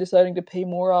actually deciding to pay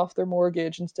more off their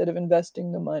mortgage instead of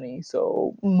investing the money.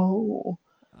 So,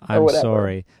 I'm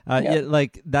sorry.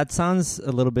 Like, that sounds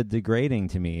a little bit degrading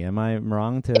to me. Am I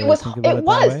wrong to think about it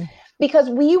that way?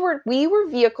 Because we were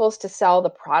vehicles to sell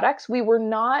the products. We were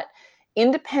not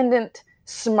independent,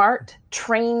 smart,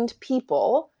 trained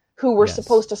people who were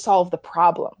supposed to solve the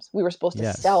problems. We were supposed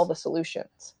to sell the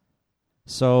solutions.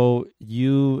 So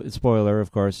you, spoiler,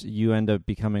 of course, you end up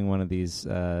becoming one of these,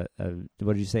 what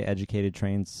did you say, educated,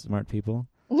 trained, smart people?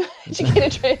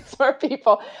 Educated, trained, smart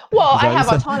people. Well, I have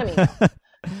autonomy.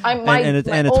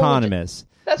 And autonomous.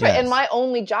 That's right. And my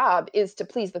only job is to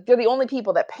please they're the only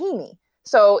people that pay me.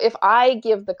 So if I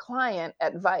give the client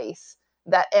advice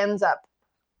that ends up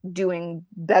doing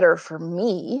better for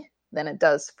me than it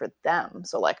does for them.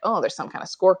 So like, oh, there's some kind of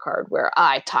scorecard where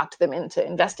I talked them into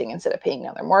investing instead of paying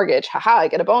down their mortgage. Haha, I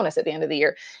get a bonus at the end of the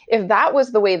year. If that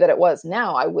was the way that it was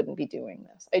now, I wouldn't be doing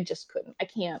this. I just couldn't. I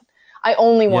can't. I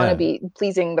only want to be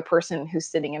pleasing the person who's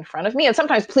sitting in front of me. And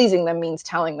sometimes pleasing them means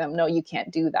telling them, no, you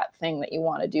can't do that thing that you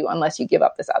want to do unless you give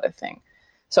up this other thing.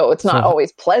 So it's not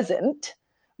always pleasant,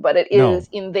 but it is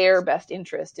in their best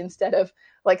interest, instead of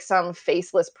like some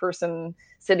faceless person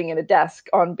sitting at a desk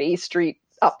on Bay Street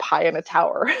up high in a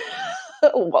tower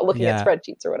while looking at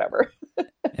spreadsheets or whatever.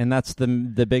 And that's the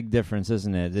big difference,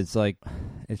 isn't it? It's like,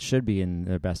 it should be in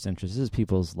their best interest. This is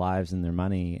people's lives and their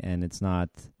money, and it's not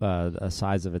a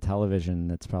size of a television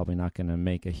that's probably not going to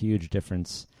make a huge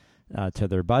difference to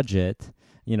their budget.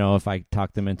 You know, if I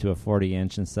talk them into a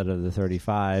 40-inch instead of the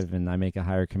 35 and I make a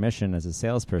higher commission as a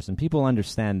salesperson, people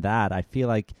understand that. I feel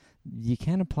like you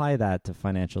can't apply that to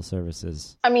financial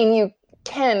services. I mean, you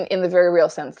can, in the very real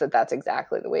sense that that's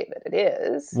exactly the way that it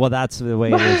is. Well, that's the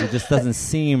way it is. It just doesn't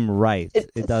seem right.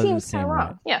 It doesn't seem wrong.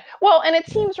 Right. Yeah. Well, and it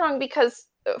seems wrong because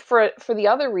for the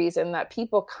other reason that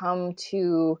people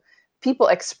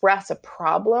express a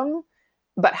problem,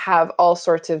 but have all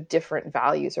sorts of different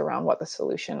values around what the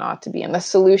solution ought to be. And the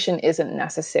solution isn't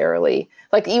necessarily,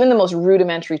 like, even the most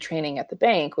rudimentary training at the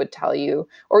bank would tell you,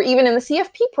 or even in the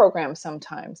CFP program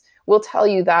sometimes, will tell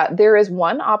you that there is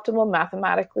one optimal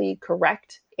mathematically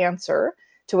correct answer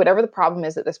to whatever the problem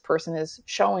is that this person is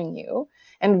showing you.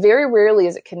 And very rarely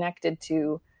is it connected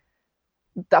to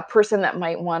the person that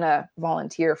might want to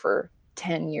volunteer for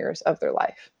 10 years of their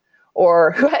life,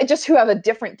 or who have a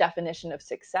different definition of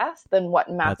success than what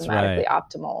mathematically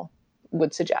optimal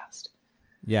would suggest.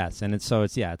 Yes, and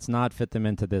it's not fit them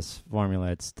into this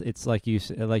formula. It's like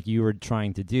you were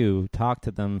trying to do, talk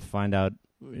to them, find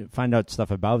out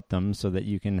stuff about them so that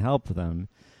you can help them.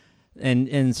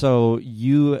 And so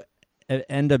you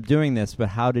end up doing this, but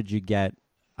how did you get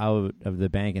out of the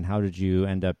bank, and how did you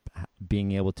end up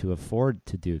being able to afford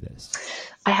to do this?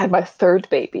 I had my third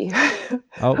baby,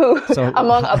 who,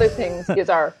 among other things, is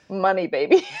our money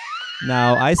baby.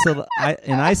 Now,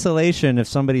 in isolation, if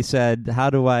somebody said, how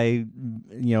do I,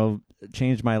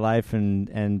 change my life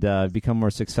and become more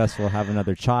successful, have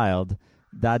another child,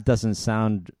 that doesn't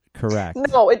sound correct.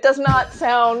 No, it does not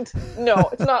sound, no,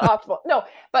 it's not optimal. No,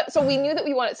 but so we knew that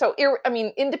we wanted,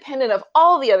 independent of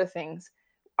all the other things,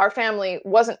 our family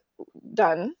wasn't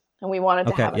done, and we wanted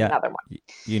to have another one.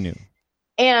 You knew.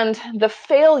 And the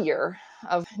failure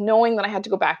of knowing that I had to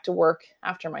go back to work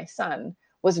after my son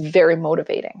was very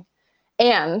motivating.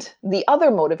 And the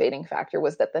other motivating factor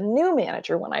was that the new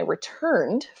manager, when I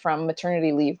returned from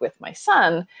maternity leave with my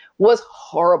son, was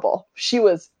horrible. She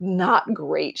was not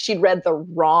great. She'd read the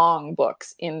wrong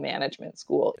books in management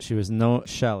school. She was no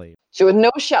Shelley. She was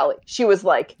no Shelley. She was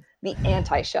like the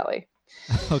anti-Shelley.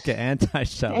 Okay,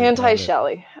 anti-Shelley.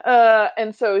 Anti-Shelley.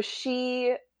 And so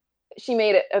she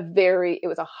made it it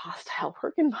was a hostile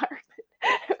work environment.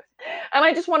 And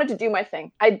I just wanted to do my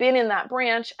thing. I'd been in that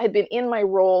branch. I'd been in my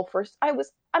role I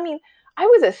was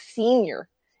a senior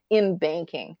in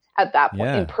banking at that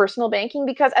point, in personal banking,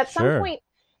 because at some point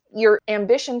your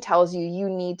ambition tells you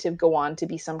need to go on to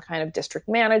be some kind of district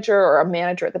manager or a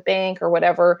manager at the bank or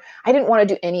whatever. I didn't want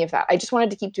to do any of that. I just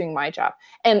wanted to keep doing my job.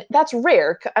 And that's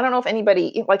rare. I don't know if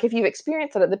anybody, like, if you've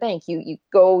experienced it at the bank, you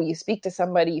go, you speak to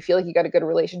somebody, you feel like you got a good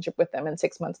relationship with them, and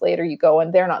 6 months later you go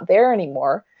and they're not there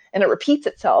anymore. And it repeats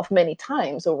itself many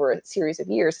times over a series of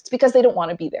years. It's because they don't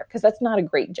want to be there, because that's not a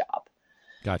great job.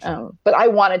 Gotcha. But I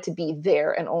wanted to be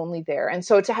there and only there. And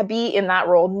so to be in that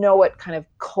role, know it kind of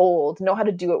cold, know how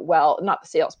to do it well, not the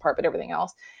sales part, but everything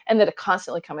else. And then to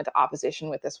constantly come into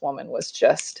opposition with this woman was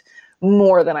just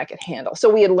more than I could handle. So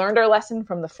we had learned our lesson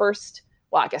from the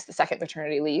second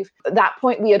maternity leave. At that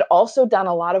point, we had also done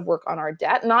a lot of work on our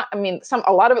debt. A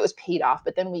lot of it was paid off,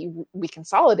 but then we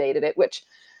consolidated it, which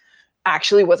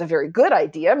actually was a very good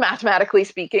idea, mathematically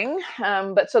speaking.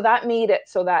 But so that made it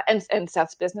so that, and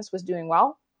Seth's business was doing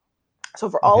well. So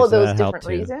for all of those different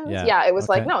reasons, it was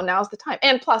like, no, now's the time.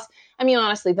 And plus,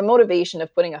 honestly, the motivation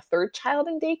of putting a third child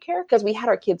in daycare, because we had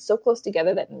our kids so close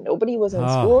together that nobody was in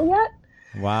school yet.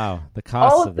 Wow. The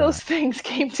cost all of those things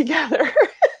came together.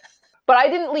 But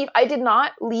I did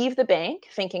not leave the bank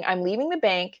thinking I'm leaving the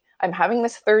bank, I'm having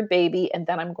this third baby, and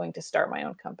then I'm going to start my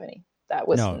own company. That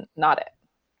was not it.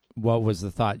 What was the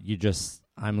thought?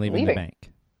 I'm leaving the bank.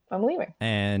 I'm leaving.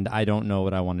 And I don't know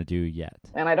what I want to do yet.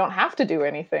 And I don't have to do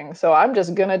anything. So I'm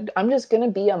just gonna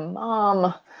be a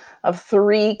mom of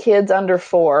 3 kids under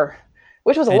 4,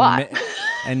 which was a lot.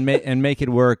 And make it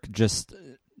work just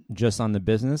on the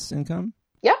business income?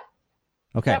 Yeah.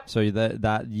 Okay. Yep. So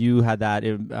that you had that.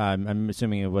 I'm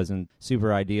assuming it wasn't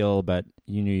super ideal, but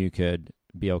you knew you could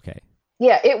be okay.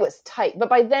 Yeah, it was tight. But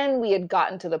by then we had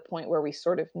gotten to the point where we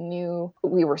sort of knew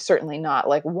we were certainly not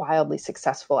like wildly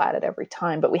successful at it every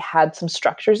time, but we had some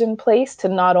structures in place to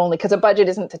not only, because a budget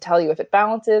isn't to tell you if it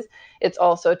balances, it's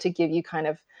also to give you kind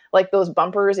of like those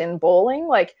bumpers in bowling.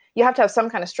 Like you have to have some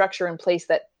kind of structure in place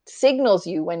that signals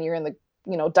you when you're in the,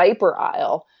 diaper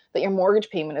aisle that your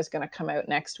mortgage payment is going to come out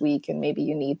next week. And maybe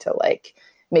you need to like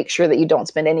make sure that you don't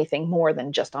spend anything more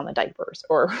than just on the diapers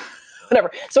or whatever.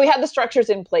 So we had the structures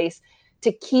in place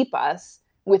to keep us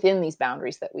within these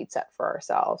boundaries that we'd set for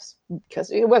ourselves, because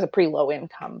it was a pretty low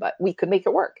income, but we could make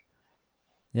it work.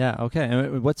 Yeah. Okay.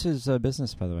 And what's his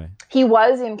business, by the way? He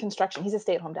was in construction. He's a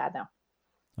stay-at-home dad now.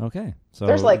 Okay. So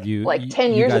there's like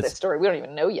 10 years of this story. We don't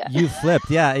even know yet. You flipped.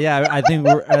 Yeah. Yeah. I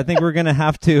think we're going to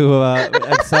have to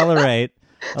accelerate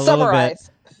a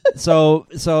Summarize. Little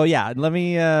bit. So yeah, let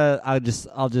me,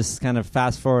 I'll just kind of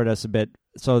fast forward us a bit.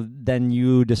 So then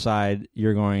you decide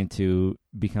you're going to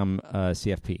become a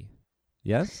CFP.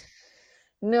 Yes?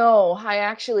 No, I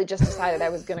actually just decided I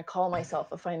was going to call myself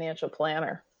a financial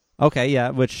planner. Okay,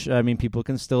 yeah, which I mean people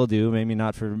can still do, maybe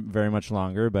not for very much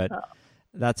longer, but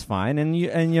that's fine. And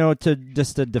to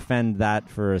defend that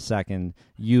for a second,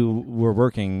 you were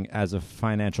working as a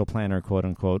financial planner, quote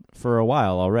unquote, for a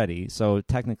while already. So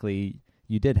technically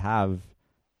you did have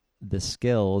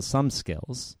some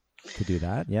skills to do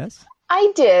that, yes?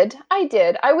 I did.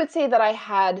 I would say that I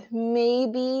had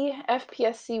maybe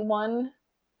FPSC 1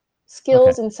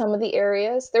 skills in some of the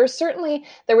areas. There was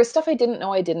stuff I didn't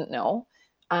know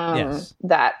yes.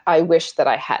 that I wish that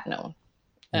I had known.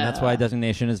 And that's why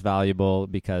designation is valuable,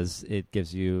 because it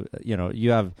gives you,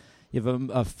 you have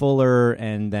a fuller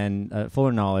and then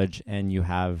fuller knowledge, and you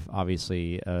have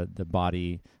obviously the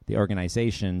body, the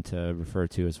organization to refer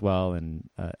to as well, and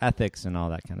ethics and all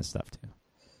that kind of stuff too.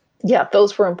 Yeah,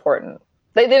 those were important.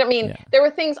 They didn't mean there were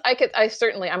things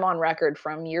I'm on record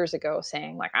from years ago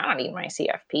saying like, I don't need my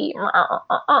CFP.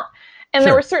 And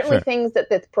there were certainly things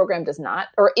that this program does not,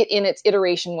 or in its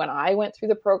iteration when I went through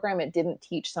the program, it didn't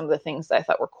teach some of the things that I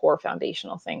thought were core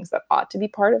foundational things that ought to be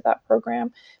part of that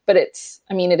program. But it's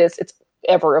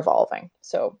ever evolving.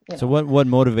 So, So what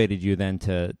motivated you then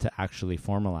to actually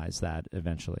formalize that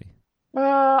eventually?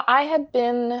 I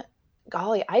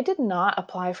did not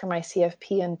apply for my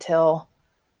CFP until,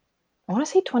 I want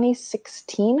to say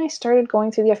 2016. I started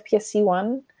going through the FPSC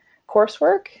 1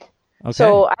 coursework. Okay.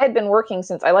 So I had been working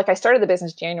since I started the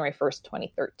business January 1st,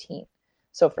 2013.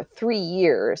 So for 3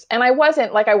 years, and I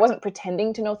wasn't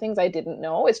pretending to know things I didn't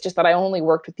know. It's just that I only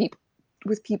worked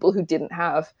with people who didn't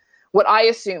have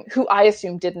who I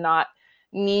assumed did not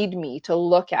need me to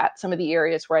look at some of the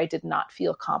areas where I did not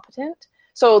feel competent.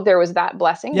 So there was that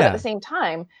blessing. Yeah. But at the same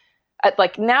time,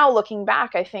 now looking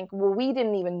back, I think, well, we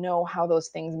didn't even know how those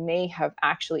things may have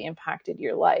actually impacted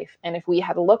your life. And if we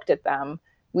had looked at them,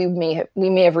 we may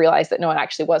have realized that no, it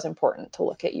actually was important to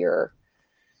look at your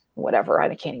whatever.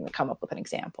 I can't even come up with an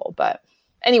example, but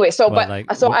anyway.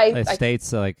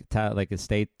 Estates like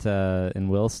estate and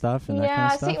will stuff and that kind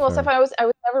of stuff. Estate and will stuff. I was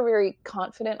never very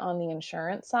confident on the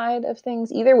insurance side of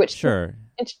things either, which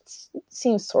it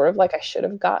seems sort of like I should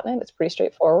have gotten it. It's pretty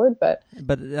straightforward, but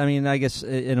I mean, I guess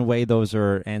in a way those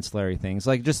are ancillary things.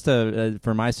 Like just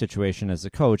for my situation as a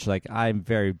coach, like I'm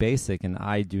very basic and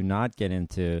I do not get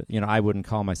into, I wouldn't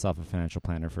call myself a financial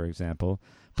planner, for example,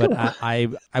 but I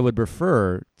would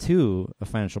refer to a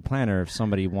financial planner if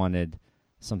somebody wanted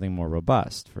something more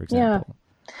robust, for example.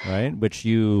 Right? Which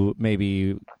you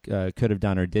maybe could have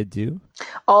done or did do?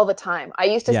 All the time. I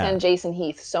used to send Jason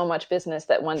Heath so much business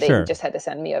that one day he just had to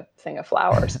send me a thing of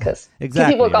flowers because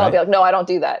people would call and be like, no, I don't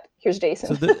do that. Here's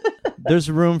Jason. So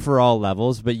there's room for all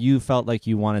levels, but you felt like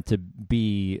you wanted to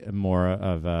be more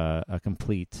of a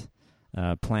complete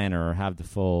planner or have the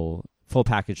full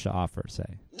package to offer, say.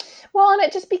 Well, and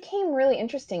it just became really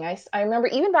interesting. I remember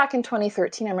even back in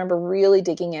 2013, I remember really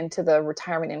digging into the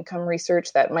retirement income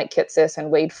research that Mike Kitsis and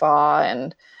Wade Faw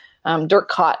and Dirk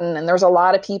Cotton, and there's a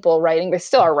lot of people writing, they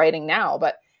still are writing now,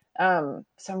 but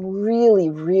some really,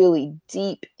 really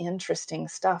deep, interesting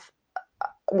stuff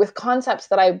with concepts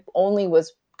that I only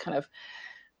was kind of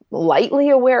lightly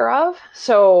aware of.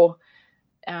 So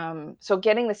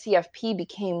getting the CFP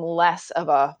became less of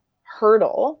a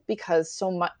hurdle because so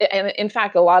much, and in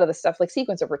fact, a lot of the stuff like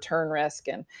sequence of return risk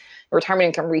and retirement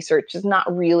income research is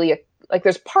not really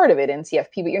there's part of it in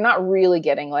CFP, but you're not really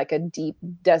getting like a deep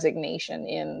designation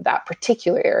in that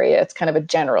particular area. It's kind of a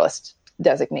generalist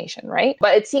designation, right?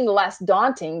 But it seemed less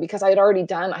daunting because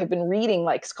I've been reading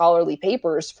like scholarly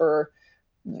papers for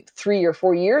 3 or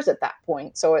 4 years at that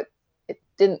point. So it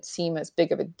didn't seem as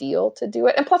big of a deal to do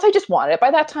it. And plus I just wanted it. By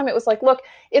that time it was like, look,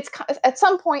 it's at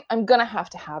some point I'm going to have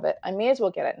it. I may as well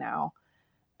get it now.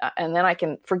 and then I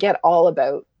can forget all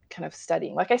about kind of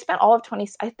studying. Like I spent all of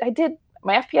I did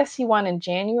my FPSC one in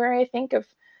January, I think, of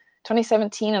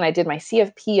 2017, and I did my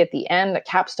CFP at the end, a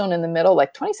capstone in the middle.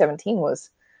 Like 2017 was,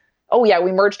 oh yeah,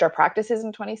 we merged our practices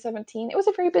in 2017. It was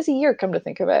a very busy year, come to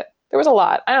think of it. There was a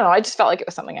lot. I don't know. I just felt like it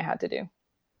was something I had to do.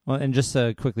 Well, and just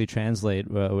to quickly translate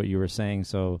what you were saying,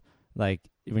 so like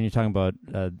when you're talking about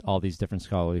all these different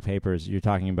scholarly papers, you're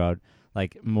talking about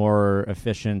like more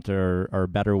efficient or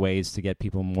better ways to get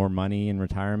people more money in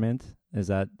retirement. Is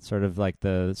that sort of like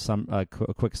a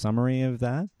quick summary of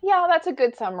that? Yeah, that's a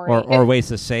good summary. Or ways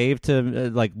to save, to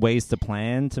like ways to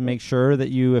plan to make sure that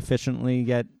you efficiently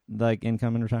get like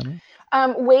income in retirement?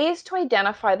 Ways to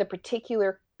identify the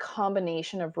particular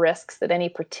combination of risks that any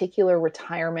particular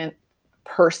retirement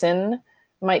person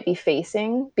might be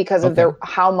facing because of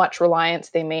how much reliance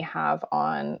they may have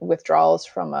on withdrawals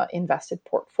from an invested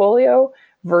portfolio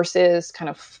versus kind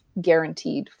of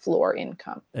guaranteed floor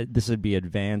income. This would be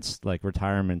advanced like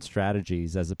retirement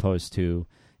strategies as opposed to,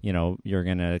 you're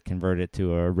going to convert it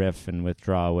to a RIF and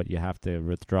withdraw what you have to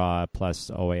withdraw plus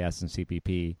OAS and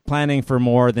CPP. Planning for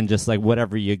more than just like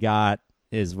whatever you got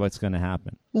is what's going to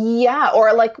happen. Yeah.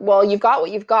 Or like, well, you've got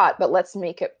what you've got, but let's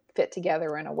make it fit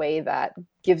together in a way that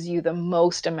gives you the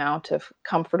most amount of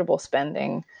comfortable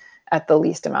spending at the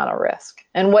least amount of risk,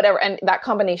 and that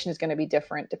combination is going to be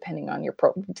different depending on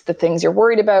the things you're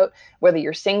worried about, whether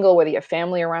you're single, whether you have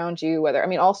family around you,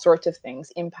 all sorts of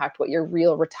things impact what your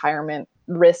real retirement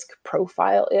risk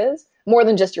profile is, more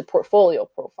than just your portfolio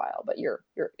profile, but your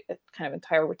kind of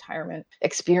entire retirement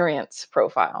experience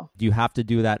profile. Do you have to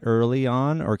do that early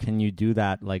on, or can you do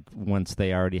that like once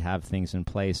they already have things in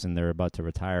place and they're about to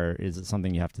retire? Is it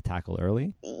something you have to tackle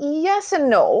early? Yes and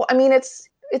no. I mean, it's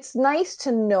nice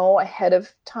to know ahead of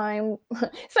time.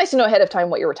 It's nice to know ahead of time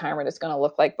what your retirement is going to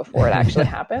look like before it actually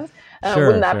happens.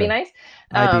 Wouldn't that be nice?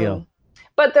 Ideal.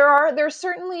 But there's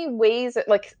certainly ways that,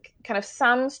 like, kind of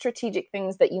some strategic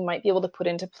things that you might be able to put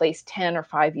into place 10 or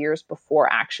 5 years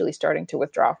before actually starting to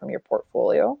withdraw from your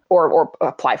portfolio or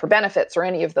apply for benefits or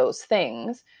any of those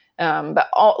things. But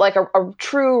a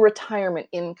true retirement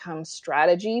income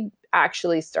strategy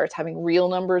actually starts having real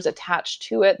numbers attached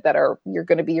to it that you're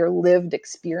going to be your lived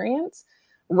experience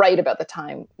right about the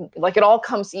time. Like it all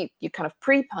comes, you kind of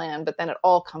pre-plan, but then it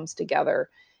all comes together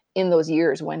in those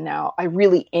years when now I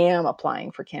really am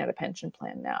applying for Canada Pension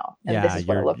Plan now. And this is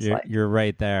what it looks like. You're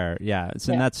right there. Yeah.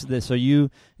 So that's this. So you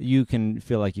can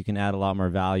feel like you can add a lot more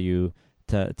value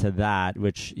to that,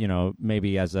 which,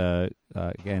 maybe as a,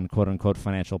 again, quote unquote,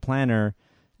 financial planner,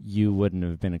 you wouldn't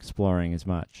have been exploring as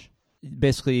much.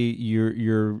 Basically,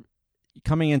 you're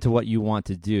coming into what you want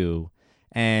to do,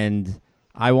 and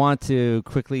I want to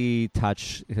quickly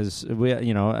touch because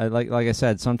like I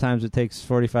said, sometimes it takes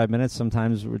 45 minutes,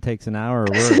 sometimes it takes an hour.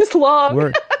 It's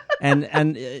long.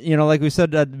 And like we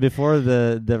said before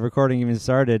the recording even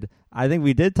started, I think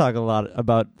we did talk a lot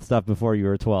about stuff before you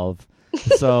were 12.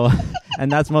 So,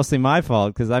 and that's mostly my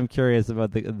fault because I'm curious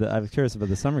about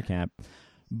the summer camp.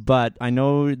 But I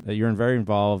know that you're very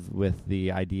involved with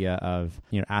the idea of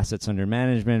assets under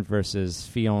management versus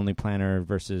fee-only planner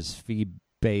versus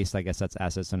fee-based. I guess that's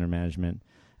assets under management.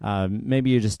 Maybe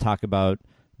you just talk about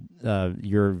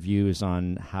your views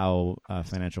on how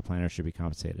financial planners should be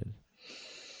compensated.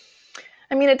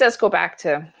 I mean, it does go back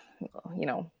to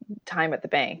time at the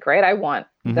bank, right? I want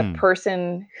the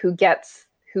person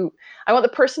I want the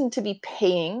person to be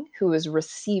paying who is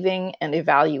receiving and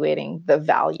evaluating the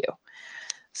value.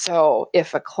 So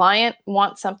if a client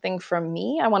wants something from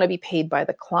me, I want to be paid by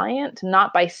the client,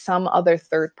 not by some other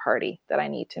third party that I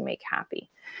need to make happy.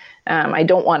 I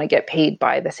don't want to get paid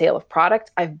by the sale of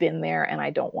product. I've been there and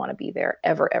I don't want to be there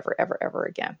ever, ever, ever, ever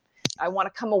again. I want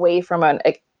to come away from an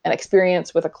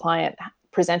experience with a client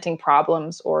presenting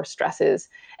problems or stresses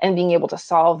and being able to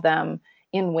solve them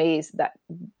in ways that,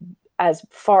 as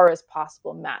far as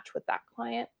possible, match what that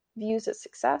client views as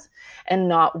success, and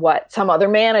not what some other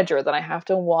manager that I have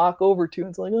to walk over to and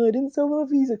it's like, oh, I didn't sell a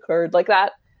Visa card. Like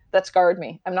that scarred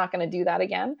me. I'm not going to do that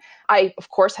again. I, of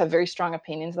course, have very strong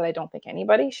opinions that I don't think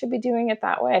anybody should be doing it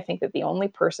that way. I think that the only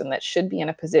person that should be in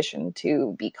a position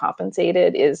to be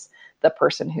compensated is the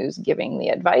person who's giving the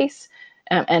advice,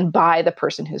 and by the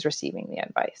person who's receiving the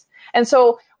advice. And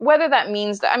so whether that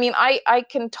means that, I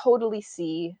can totally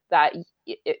see that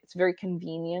it's very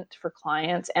convenient for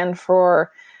clients and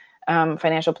for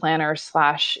financial planners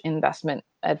 / investment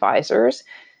advisors,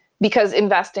 because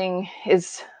investing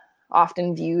is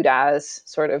often viewed as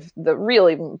sort of the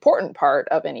really important part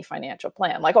of any financial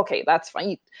plan. Like, okay, that's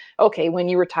fine. Okay, when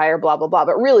you retire, blah, blah, blah.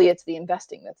 But really, it's the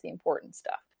investing that's the important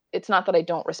stuff. It's not that I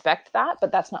don't respect that,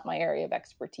 but that's not my area of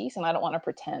expertise. And I don't want to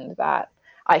pretend that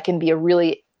I can be a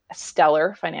really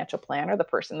stellar financial planner, the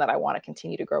person that I want to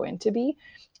continue to grow into be,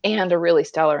 and a really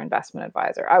stellar investment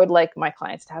advisor. I would like my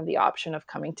clients to have the option of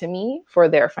coming to me for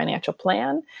their financial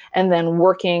plan and then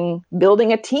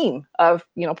building a team of,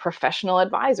 professional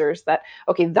advisors that,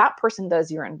 okay, that person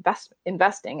does your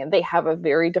investing and they have a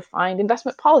very defined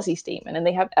investment policy statement and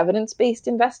they have evidence-based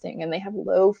investing and they have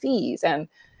low fees. And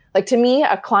like, to me,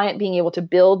 a client being able to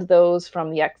build those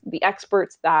from the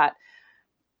experts that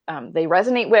they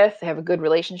resonate with, they have a good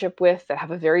relationship with, that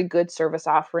have a very good service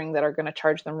offering, that are going to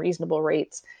charge them reasonable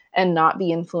rates and not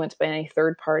be influenced by any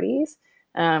third parties.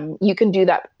 You can do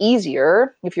that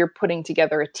easier if you're putting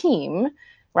together a team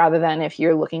rather than if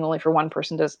you're looking only for one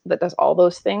person that does all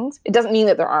those things. It doesn't mean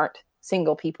that there aren't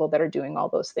single people that are doing all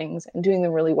those things and doing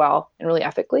them really well and really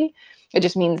ethically. It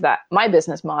just means that my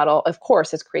business model, of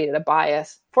course, has created a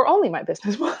bias for only my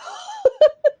business model.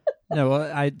 No,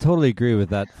 well, I totally agree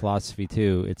with that philosophy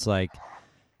too. It's like,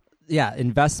 yeah,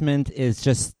 investment is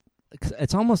just,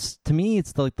 it's almost, to me,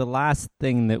 it's like the last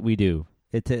thing that we do.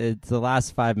 It's the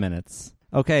last 5 minutes.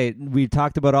 Okay, we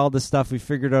talked about all this stuff. We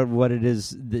figured out what it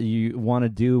is that you want to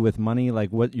do with money, like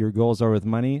what your goals are with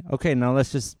money. Okay, now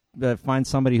let's just find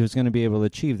somebody who's going to be able to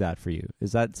achieve that for you.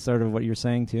 Is that sort of what you're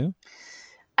saying too?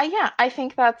 Yeah, I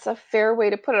think that's a fair way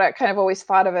to put it. I kind of always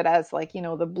thought of it as like,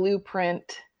 the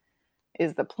blueprint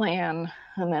is the plan,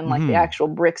 and then like the actual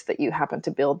bricks that you happen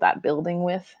to build that building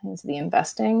with is the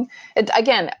investing.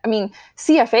 Again, I mean,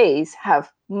 CFAs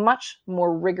have much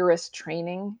more rigorous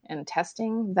training and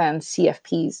testing than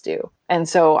CFPs do. And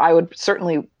so I would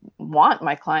certainly want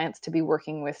my clients to be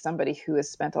working with somebody who has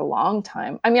spent a long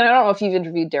time. I mean, I don't know if you've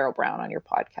interviewed Darryl Brown on your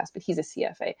podcast, but he's a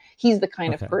CFA. He's the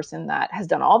kind of person that has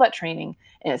done all that training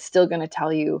and is still going to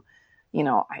tell you,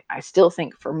 I still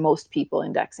think for most people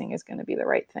indexing is going to be the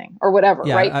right thing or whatever,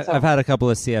 yeah, right? I've had a couple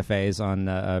of CFAs on,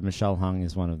 Michelle Hung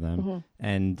is one of them. Mm-hmm.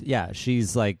 And yeah,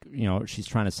 she's like, she's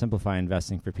trying to simplify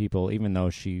investing for people, even though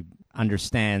she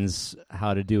understands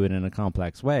how to do it in a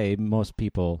complex way. Most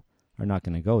people are not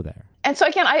going to go there. And so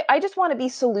again, I just want to be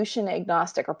solution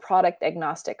agnostic or product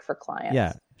agnostic for clients.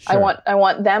 Yeah, sure. I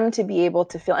want them to be able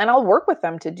to feel, and I'll work with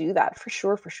them to do that for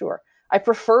sure. I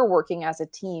prefer working as a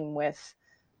team with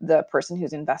the person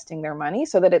who's investing their money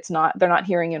so that they're not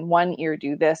hearing in one ear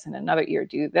do this and another ear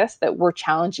do this, that we're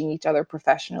challenging each other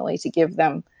professionally to give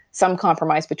them some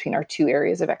compromise between our two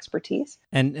areas of expertise.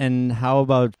 And how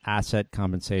about asset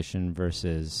compensation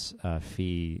versus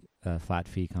flat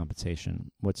fee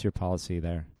compensation? What's your policy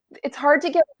there? It's hard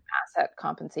to get asset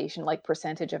compensation, like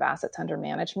percentage of assets under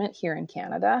management here in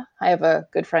Canada. I have a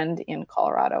good friend in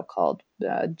Colorado called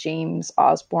James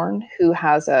Osborne, who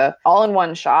has a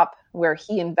all-in-one shop where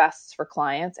he invests for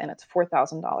clients, and it's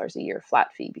 $4,000 a year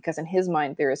flat fee, because in his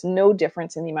mind, there is no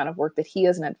difference in the amount of work that he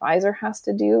as an advisor has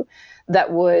to do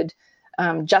that would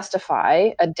justify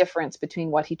a difference between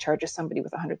what he charges somebody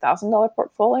with a $100,000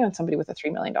 portfolio and somebody with a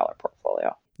 $3 million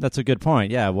portfolio. That's a good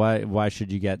point. Yeah. Why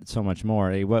should you get so much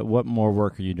more? What more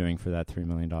work are you doing for that $3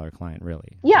 million client,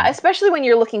 really? Yeah, especially when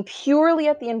you're looking purely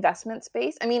at the investment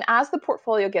space. I mean, as the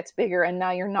portfolio gets bigger and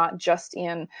now you're not just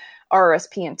in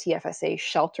RRSP and TFSA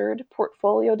sheltered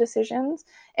portfolio decisions,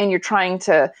 and you're trying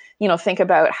to, think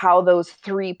about how those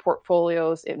three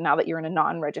portfolios, now that you're in a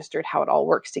non-registered, how it all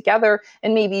works together.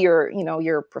 And maybe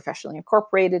you're professionally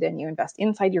incorporated and you invest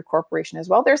inside your corporation as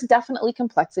well. There's definitely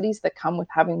complexities that come with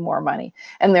having more money.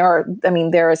 And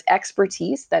there is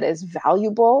expertise that is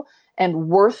valuable and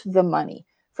worth the money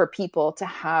for people to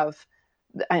have,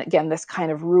 again, this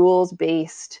kind of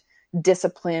rules-based,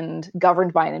 disciplined,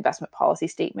 governed by an investment policy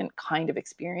statement kind of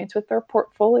experience with their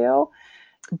portfolio.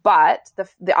 But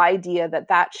the idea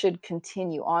that should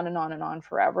continue on and on and on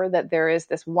forever, that there is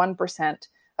this 1%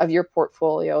 of your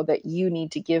portfolio that you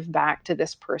need to give back to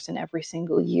this person every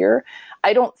single year,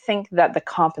 I don't think that the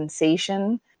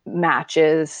compensation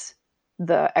matches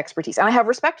the expertise. And I have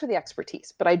respect for the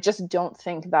expertise, but I just don't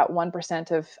think that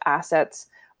 1% of assets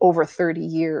over 30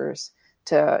 years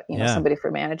to somebody for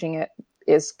managing it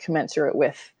is commensurate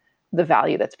with the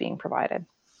value that's being provided.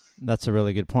 That's a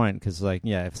really good point, because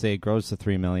if say it grows to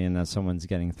 $3 million, now someone's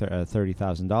getting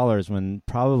 $30,000, when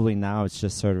probably now it's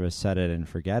just sort of a set it and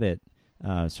forget it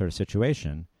sort of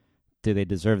situation. Do they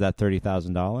deserve that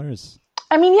 $30,000?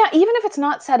 I mean, yeah, even if it's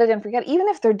not set it and forget, even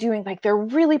if they're doing they're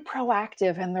really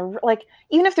proactive and they're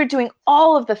even if they're doing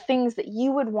all of the things that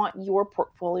you would want your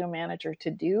portfolio manager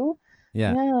to do, I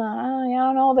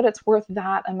don't know that it's worth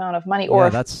that amount of money.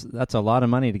 Or that's a lot of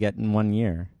money to get in 1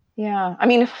 year. Yeah. I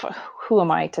mean, who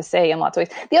am I to say in lots of ways?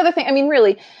 The other thing, I mean,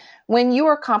 really, when you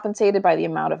are compensated by the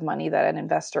amount of money that an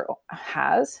investor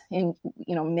has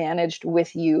managed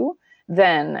with you,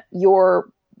 then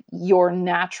your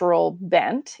natural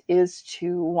bent is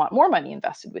to want more money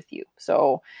invested with you.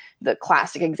 So the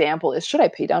classic example is, should I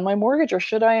pay down my mortgage or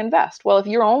should I invest? Well, if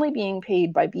you're only being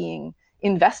paid by being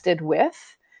invested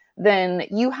with, then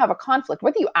you have a conflict.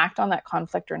 Whether you act on that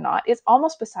conflict or not is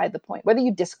almost beside the point. Whether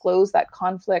you disclose that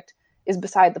conflict is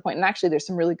beside the point. And actually, there's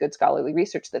some really good scholarly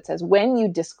research that says when you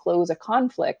disclose a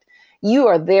conflict, you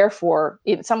are therefore,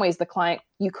 in some ways, the client,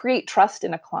 you create trust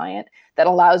in a client that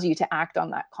allows you to act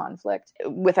on that conflict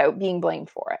without being blamed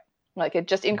for it. Like, it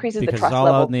just increases because the trust it's all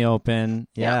level. out in the open.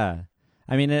 Yeah.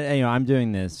 I mean, I'm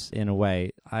doing this in a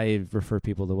way. I refer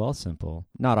people to Wealthsimple.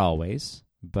 Not always,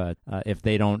 but if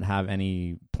they don't have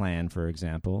any plan, for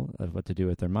example, of what to do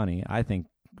with their money, I think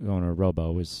going to a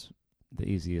robo is the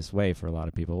easiest way for a lot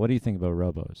of people. What do you think about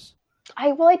robos?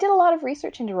 I did a lot of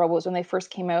research into robos when they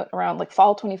first came out around like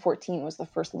fall 2014 was the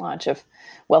first launch of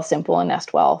Wealthsimple and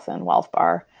Nest Wealth and Wealth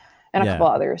Bar and a couple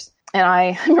others. And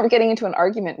I remember getting into an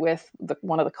argument with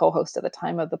one of the co-hosts at the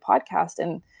time of the podcast,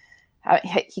 and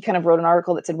he kind of wrote an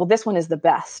article that said, well, this one is the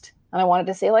best. And I wanted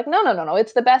to say, like, no,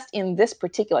 it's the best in this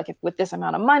particular, like, with this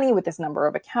amount of money, with this number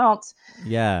of accounts.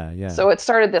 Yeah. So it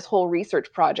started this whole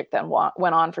research project that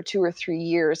went on for 2 or 3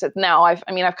 years. And now I've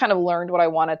kind of learned what I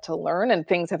wanted to learn, and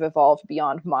things have evolved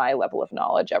beyond my level of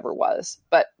knowledge ever was.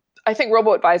 But I think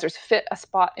robo-advisors fit a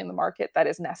spot in the market that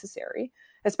is necessary,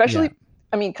 especially,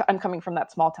 I'm coming from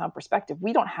that small town perspective.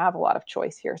 We don't have a lot of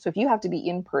choice here. So if you have to be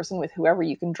in person with whoever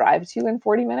you can drive to in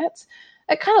 40 minutes,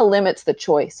 it kind of limits the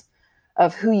choice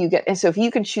of who you get. And so if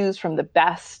you can choose from the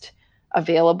best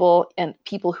available and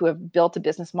people who have built a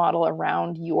business model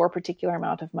around your particular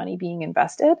amount of money being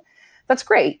invested, that's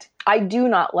great. I do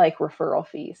not like referral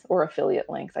fees or affiliate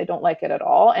links. I don't like it at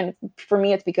all. And for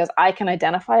me, it's because I can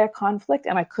identify a conflict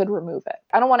and I could remove it.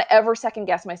 I don't want to ever second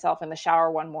guess myself in the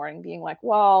shower one morning being like,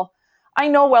 well, I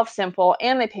know Wealthsimple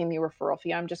and they pay me a referral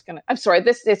fee. I'm sorry,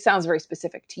 it sounds very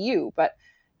specific to you, but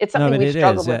it's something we've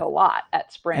struggled with a lot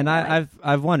at Spring. And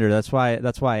I've wondered. That's why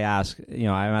I ask. I'm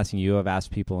asking you. I've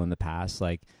asked people in the past,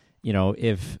 like,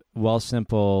 if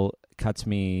Wealthsimple cuts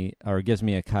me or gives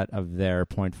me a cut of their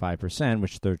 0.5%,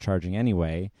 which they're charging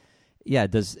anyway. Yeah,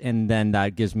 and then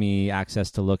that gives me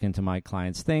access to look into my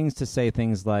clients' things, to say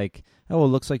things like, "Oh, it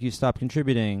looks like you stopped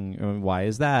contributing. Why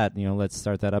is that? Let's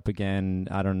start that up again.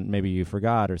 Maybe you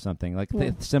forgot or something." Like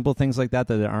simple things like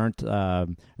that aren't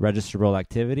registerable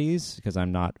activities, because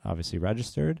I'm not obviously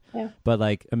registered. Yeah. But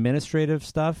like administrative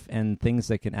stuff and things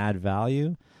that can add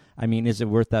value. I mean, is it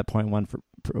worth that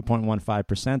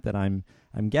 0.15% that I'm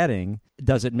getting?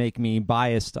 Does it make me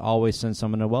biased to always send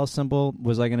someone a Wealthsimple?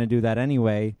 Was I going to do that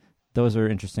anyway? Those are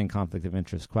interesting conflict of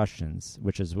interest questions,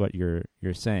 which is what you're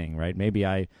saying, right? Maybe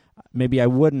I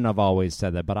wouldn't have always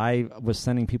said that, but I was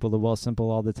sending people to Wealthsimple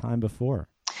all the time before.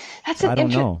 I don't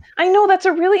know. I know that's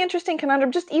a really interesting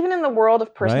conundrum, just even in the world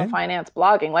of personal finance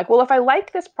blogging. Like, well, if I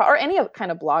like this or any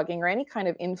kind of blogging or any kind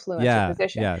of influencer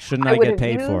position, shouldn't I get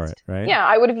paid for it, right? Yeah,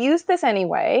 I would have used this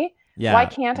anyway. Yeah, why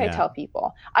can't I tell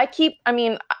people? I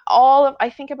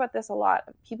think about this a lot.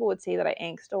 People would say that I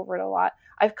angst over it a lot.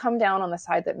 I've come down on the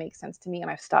side that makes sense to me,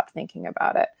 and I've stopped thinking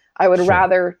about it. I would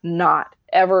rather not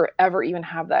ever even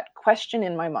have that question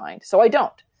in my mind. So I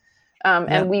don't.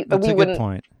 And we wouldn't. Good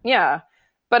point. Yeah.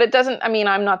 But it doesn't,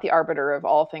 I'm not the arbiter of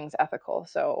all things ethical,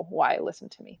 so why listen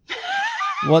to me?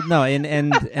 Well, no,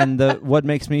 and what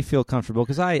makes me feel comfortable,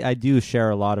 because I do share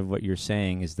a lot of what you're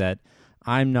saying, is that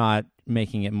I'm not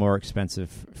making it more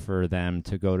expensive for them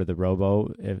to go to the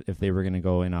robo if they were going to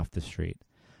go in off the street.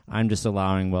 I'm just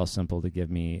allowing Wealthsimple to give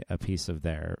me a piece of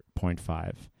their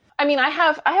 0.5. I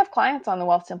have clients on the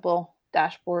Wealthsimple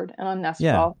dashboard and on Nest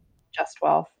Wealth, Just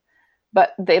Wealth,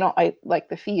 but they don't.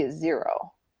 The fee is $0.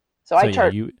 So I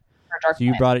charge. So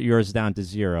you brought yours down to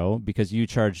 $0 because you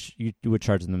would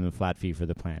charge them the flat fee for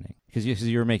the planning, because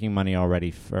you're making money already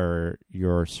for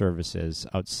your services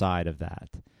outside of that.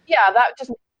 Yeah, that just,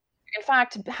 in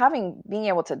fact, being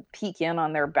able to peek in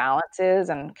on their balances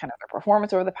and kind of their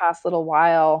performance over the past little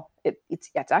while, it's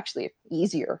actually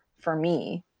easier for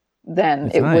me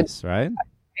than it would. Right?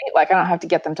 Like, I don't have to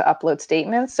get them to upload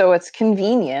statements, so it's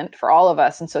convenient for all of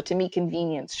us. And so to me,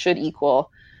 convenience should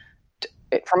equal.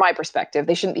 From my perspective,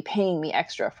 they shouldn't be paying me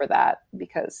extra for that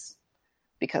because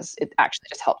it actually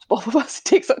just helps both of us. It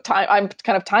takes up time. I'm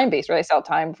kind of time-based, right? I sell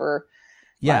time for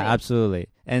money. Yeah, absolutely.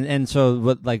 And so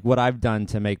what I've done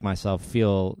to make myself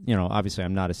feel, obviously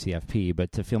I'm not a CFP,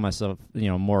 but to feel myself,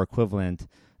 more equivalent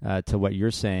to what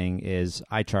you're saying is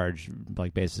I charge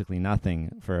basically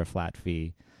nothing for a flat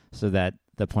fee, so that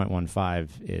the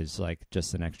 0.15 is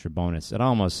just an extra bonus.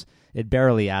 It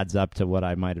barely adds up to what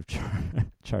I might have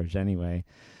charged anyway.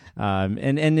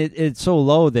 And it's so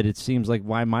low that it seems like,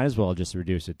 why might as well just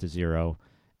reduce it to $0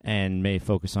 and may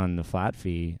focus on the flat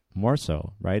fee more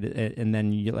so, right? And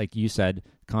then, like you said,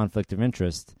 conflict of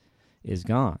interest is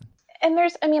gone. And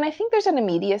I think there's an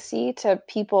immediacy to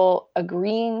people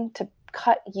agreeing to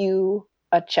cut you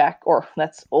a check, or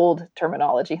that's old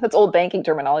terminology. That's old banking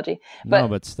terminology.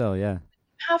 But still, yeah.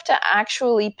 You have to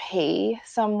actually pay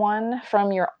someone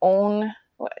from your own,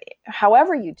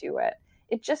 however you do it.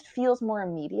 It just feels more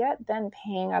immediate than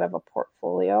paying out of a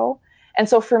portfolio. And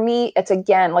so for me, it's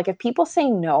again, like if people say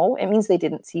no, it means they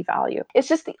didn't see value. It's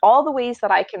just all the ways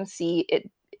that I can see it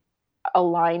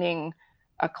aligning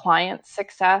a client's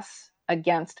success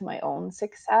against my own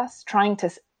success, trying to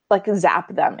like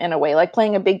zap them in a way, like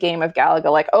playing a big game of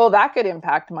Galaga, like, oh, that could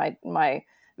impact my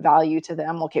value to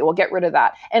them. Okay, we'll get rid of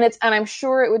that. And I'm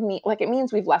sure it would mean, like, it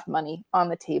means we've left money on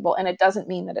the table, and it doesn't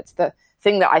mean that it's the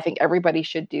thing that I think everybody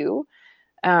should do.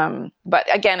 But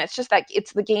again, it's just that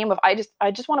it's the game of, I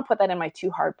just want to put that in my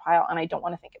too hard pile, and I don't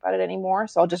want to think about it anymore.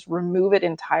 So I'll just remove it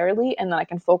entirely, and then I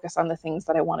can focus on the things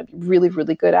that I want to be really,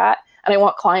 really good at. And I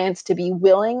want clients to be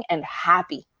willing and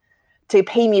happy to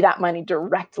pay me that money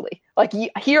directly. Like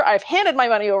here, I've handed my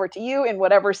money over to you in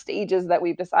whatever stages that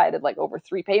we've decided, like over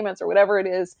 3 payments or whatever it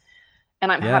is. And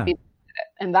I'm happy.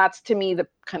 And that's, to me, the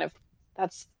kind of,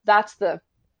 that's the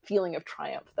feeling of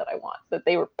triumph that I want, that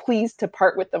they were pleased to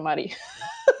part with the money.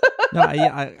 No,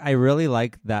 I really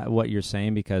like that, what you're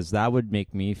saying, because that would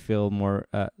make me feel more,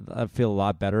 feel a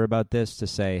lot better about this, to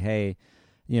say, hey,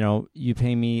 you'll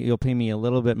pay me a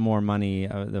little bit more money,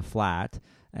 the flat,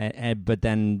 but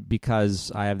then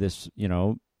because I have this,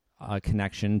 a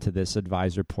connection to this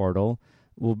advisor portal,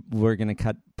 we're going to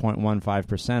cut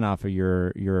 0.15% off of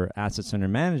your assets under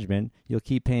management. You'll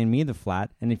keep paying me the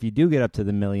flat. And if you do get up to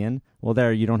the $1 million, well,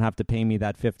 there, you don't have to pay me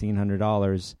that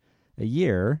 $1,500 a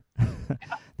year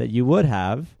that you would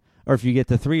have. Or if you get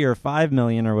to 3 or 5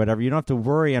 million or whatever, you don't have to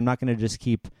worry. I'm not going to just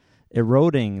keep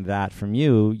eroding that from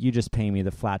you. You just pay me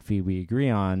the flat fee we agree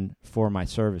on for my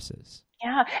services.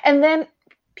 Yeah. And then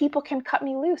people can cut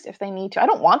me loose if they need to. I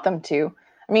don't want them to.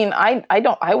 I mean, I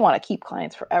want to keep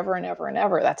clients forever and ever and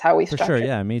ever. That's how we structure. For sure,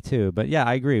 yeah, me too. But yeah,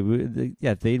 I agree.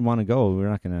 If they'd want to go, we're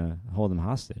not going to hold them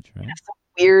hostage, right? That's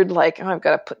weird, like, oh, I've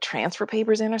got to put transfer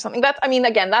papers in or something.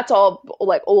 Again, that's all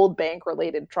like old bank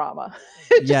related trauma.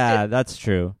 That's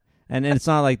true. And it's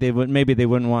not like they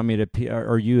wouldn't want me to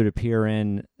or you to peer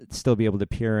in, still be able to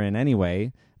peer in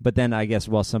anyway. But then I guess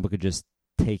Wealthsimple could just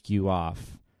take you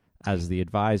off as the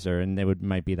advisor, and it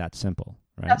might be that simple,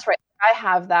 right? That's right. I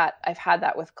have that. I've had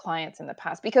that with clients in the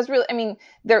past, because really, I mean,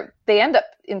 they end up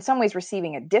in some ways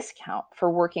receiving a discount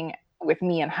for working with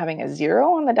me and having a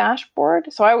 0 on the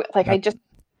dashboard. So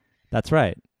that's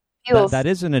right. That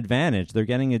is an advantage. They're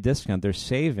getting a discount. They're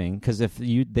saving, because if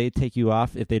they take you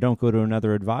off, if they don't go to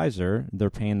another advisor,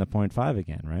 they're paying the 0.5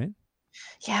 again, right?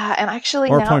 Yeah, and actually,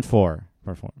 or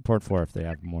 0.4 if they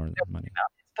have more money.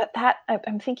 But that,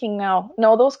 I'm thinking now,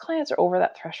 no, those clients are over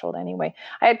that threshold anyway.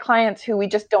 I had clients who we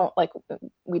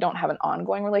don't have an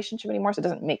ongoing relationship anymore, so it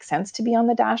doesn't make sense to be on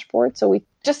the dashboard. So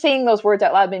just saying those words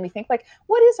out loud made me think, like,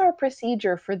 what is our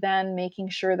procedure for then making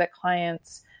sure that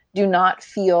clients do not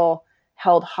feel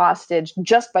held hostage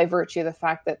just by virtue of the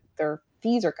fact that their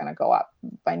fees are going to go up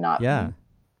by not. Yeah.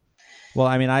 Well,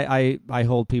 I mean, I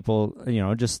hold people,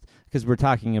 just because we're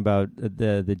talking about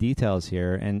the details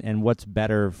here and what's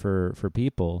better for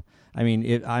people. I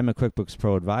mean, I'm a QuickBooks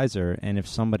Pro advisor, and if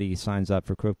somebody signs up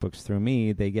for QuickBooks through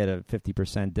me, they get a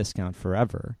 50% discount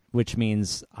forever, which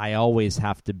means I always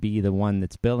have to be the one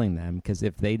that's billing them, because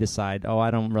if they decide, oh,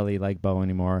 I don't really like Bo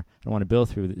anymore, I don't want to bill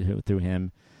through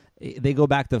him, they go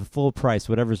back to full price,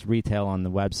 whatever's retail on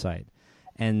the website.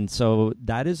 And so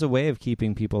that is a way of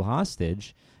keeping people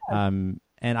hostage.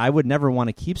 And I would never want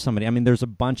to keep somebody. I mean, there's a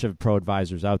bunch of pro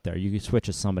advisors out there. You can switch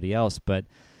to somebody else, but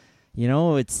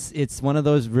it's one of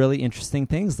those really interesting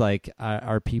things. Like,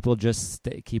 are people just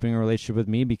keeping a relationship with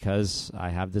me because I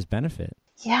have this benefit?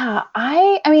 Yeah,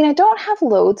 I mean, I don't have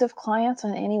loads of clients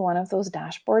on any one of those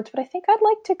dashboards, but I think I'd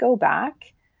like to go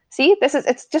back. See,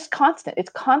 it's just constant.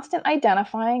 It's constant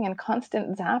identifying and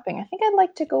constant zapping. I think I'd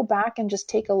like to go back and just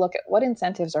take a look at what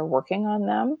incentives are working on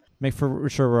them. Make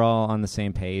sure we're all on the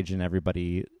same page and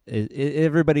everybody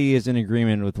is in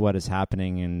agreement with what is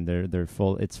happening, and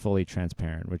it's fully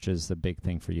transparent, which is the big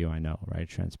thing for you, I know, right?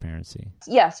 Transparency.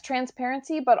 Yes,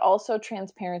 transparency, but also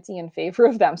transparency in favor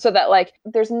of them, so that, like,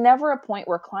 there's never a point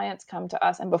where clients come to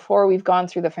us and before we've gone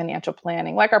through the financial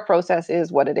planning, like, our process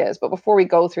is what it is, but before we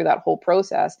go through that whole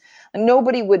process,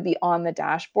 nobody would be on the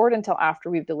dashboard until after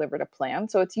we've delivered a plan.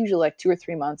 So it's usually like 2 or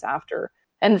 3 months after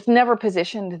And it's never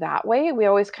positioned that way. We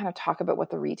always kind of talk about what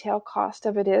the retail cost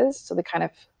of it is. So they kind of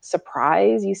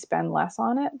surprise you spend less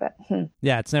on it. But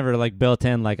yeah, it's never like built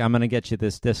in, like, I'm going to get you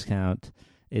this discount.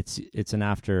 It's an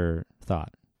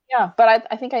afterthought. Yeah, but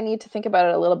I think I need to think about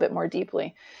it a little bit more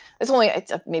deeply.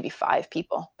 It's maybe 5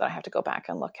 people that I have to go back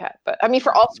and look at. But I mean,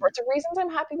 for all sorts of reasons, I'm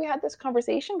happy we had this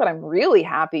conversation, but I'm really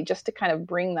happy just to kind of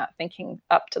bring that thinking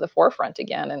up to the forefront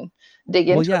again and dig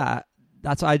into it.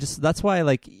 That's why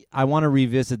like I want to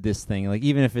revisit this thing, like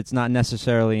even if it's not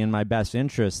necessarily in my best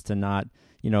interest to not,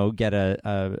 get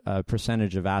a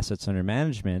percentage of assets under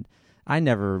management. I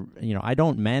never, I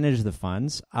don't manage the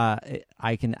funds.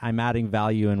 I'm adding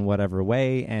value in whatever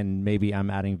way, and maybe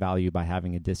I'm adding value by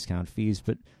having a discount fees,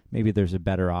 but maybe there's a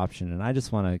better option. And I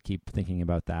just want to keep thinking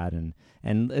about that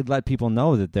and let people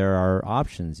know that there are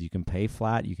options. You can pay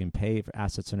flat, you can pay for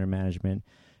assets under management.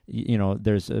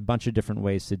 There's a bunch of different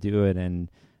ways to do it,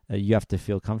 and you have to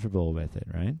feel comfortable with it,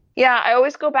 right? Yeah, I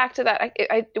always go back to that.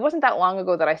 It wasn't that long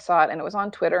ago that I saw it, and it was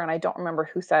on Twitter, and I don't remember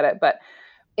who said it, but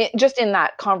just in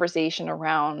that conversation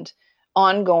around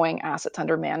ongoing assets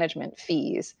under management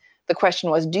fees, the question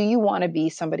was, do you want to be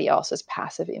somebody else's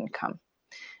passive income?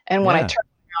 And when I turn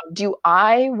around, do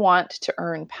I want to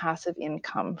earn passive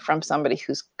income from somebody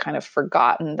who's kind of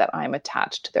forgotten that I'm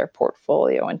attached to their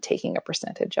portfolio and taking a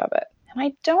percentage of it? And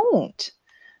I don't.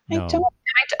 No. I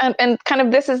don't. And kind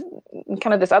of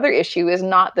this other issue is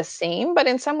not the same, but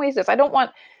in some ways I don't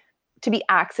want to be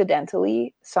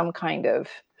accidentally some kind of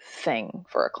thing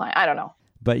for a client. I don't know.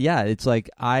 But yeah, it's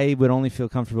like I would only feel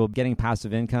comfortable getting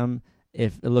passive income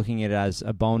if looking at it as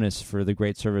a bonus for the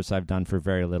great service I've done for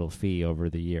very little fee over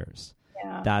the years.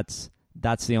 Yeah.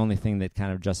 That's the only thing that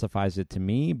kind of justifies it to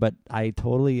me. But I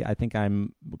think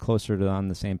I'm closer to on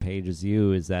the same page as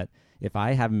you, is that if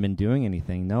I haven't been doing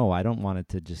anything, no, I don't want it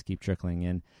to just keep trickling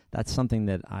in. That's something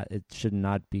that it should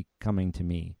not be coming to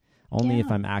me. Only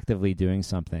if I'm actively doing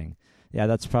something. Yeah,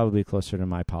 that's probably closer to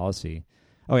my policy.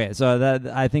 Okay, so that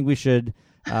I think we should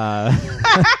what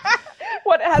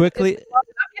has quickly. You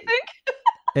think?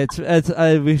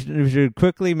 we should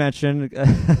quickly mention,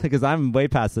 because I'm way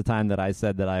past the time that I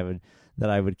said that I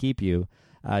would keep you.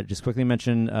 Just quickly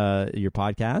mention your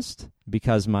podcast,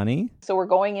 Because Money. So we're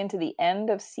going into the end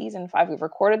of season 5. We've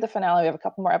recorded the finale. We have a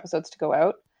couple more episodes to go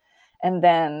out, and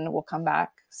then we'll come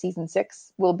back. Season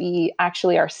 6 will be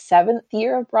actually our 7th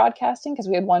year of broadcasting, because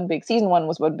we had season 1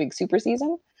 was one big super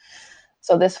season.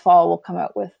 So this fall we'll come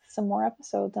out with some more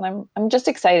episodes, and I'm just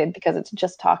excited because it's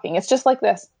just talking. It's just like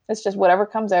this. It's just whatever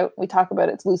comes out, we talk about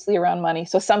it. It's loosely around money.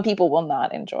 So some people will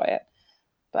not enjoy it.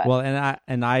 But well,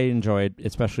 and I enjoy it,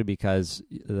 especially because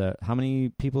how many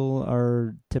people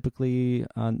are typically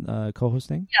on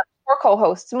co-hosting? Yeah, 4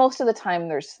 co-hosts. Most of the time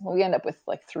we end up with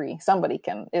like 3. Somebody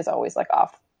is always like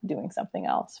off doing something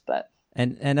else, but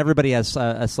and everybody has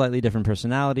a slightly different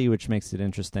personality, which makes it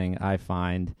interesting, I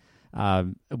find.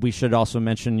 We should also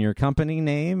mention your company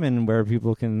name and where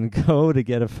people can go to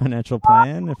get a financial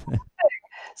plan.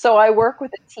 So I work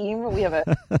with a team. We have a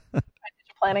financial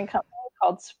planning company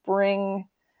called Spring.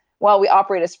 Well, we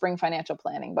operate as Spring Financial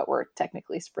Planning, but we're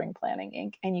technically Spring Planning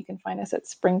Inc. And you can find us at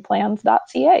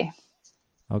springplans.ca.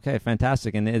 Okay,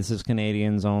 fantastic. And this is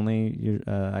Canadians only,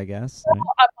 I guess?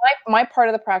 Right? My part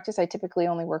of the practice, I typically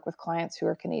only work with clients who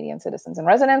are Canadian citizens and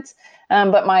residents.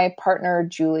 But my partner,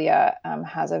 Julia,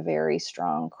 has a very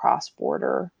strong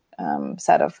cross-border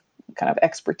set of kind of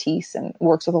expertise and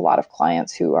works with a lot of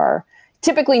clients who are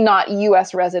typically not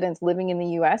U.S. residents living in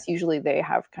the U.S. Usually they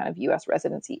have kind of U.S.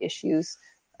 residency issues.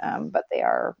 But they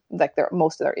are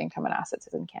most of their income and assets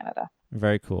is in Canada.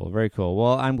 Very cool. Very cool.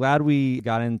 Well, I'm glad we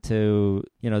got into,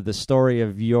 the story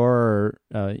of your,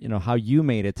 how you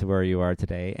made it to where you are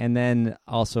today. And then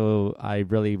also I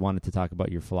really wanted to talk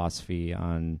about your philosophy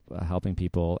on helping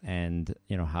people and,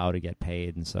 how to get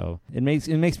paid. And so it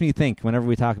makes me think, whenever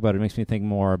we talk about it, it makes me think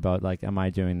more about like, am I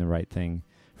doing the right thing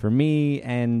for me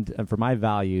and for my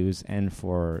values and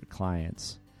for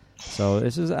clients? So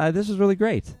this is really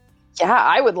great. Yeah,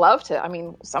 I would love to. I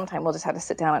mean, sometime we'll just have to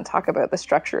sit down and talk about the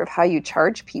structure of how you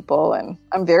charge people. And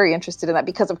I'm very interested in that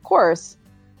because, of course,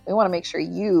 we want to make sure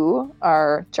you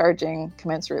are charging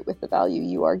commensurate with the value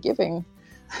you are giving.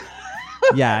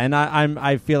 Yeah, and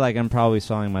I feel like I'm probably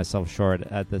selling myself short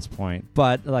at this point.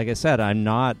 But like I said, I'm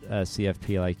not a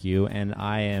CFP like you, and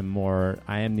I am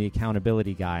the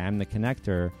accountability guy. I'm the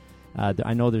connector.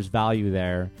 I know there's value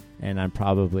there, and I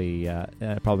probably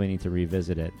need to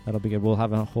revisit it. That'll be good. We'll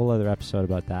have a whole other episode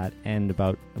about that and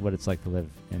about what it's like to live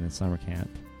in a summer camp.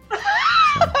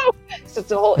 So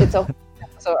it's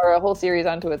a whole series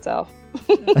unto itself.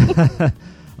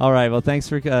 All right. Well, thanks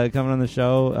for coming on the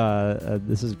show.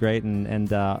 This is great, and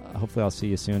hopefully I'll see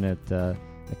you soon at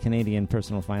a Canadian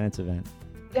personal finance event.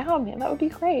 Yeah, man, that would be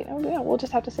great. We'll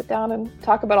just have to sit down and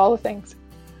talk about all the things.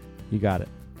 You got it.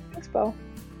 Thanks, Bo. All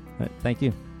right, thank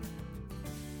you.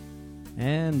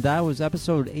 And that was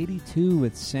episode 82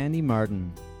 with Sandi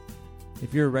Martin.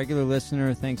 If you're a regular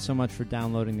listener, thanks so much for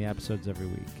downloading the episodes every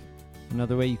week.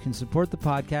 Another way you can support the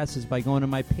podcast is by going to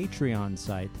my Patreon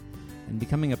site and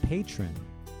becoming a patron.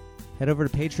 Head over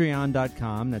to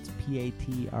patreon.com, that's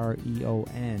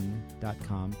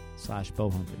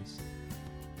patreon.com/BoHumphreys.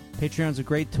 Patreon's a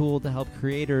great tool to help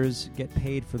creators get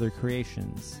paid for their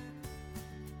creations.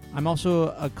 I'm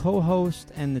also a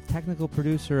co-host and the technical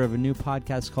producer of a new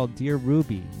podcast called Dear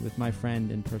Ruby with my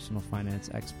friend and personal finance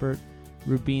expert,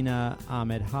 Rubina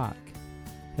Ahmed Haq.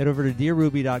 Head over to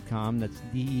dearruby.com, that's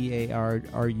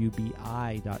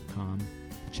DEARRUBI.com,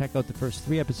 to check out the first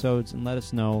 3 episodes and let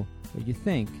us know what you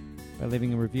think by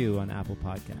leaving a review on Apple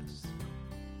Podcasts.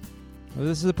 Well,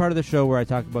 this is a part of the show where I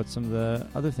talk about some of the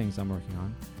other things I'm working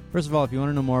on. First of all, if you want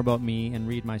to know more about me and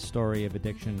read my story of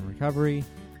addiction and recovery,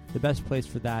 the best place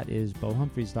for that is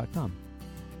bohumphreys.com.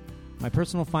 My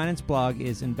personal finance blog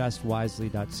is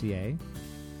investwisely.ca.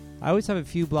 I always have a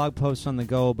few blog posts on the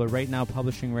go, but right now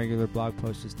publishing regular blog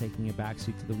posts is taking a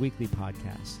backseat to the weekly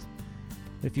podcast.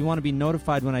 If you want to be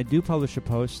notified when I do publish a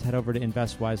post, head over to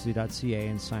investwisely.ca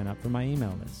and sign up for my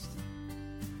email list.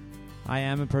 I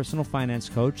am a personal finance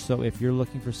coach, so if you're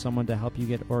looking for someone to help you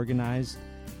get organized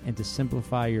and to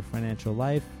simplify your financial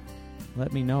life,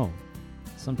 let me know.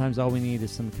 Sometimes all we need is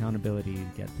some accountability to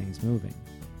get things moving.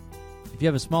 If you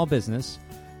have a small business,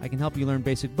 I can help you learn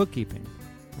basic bookkeeping.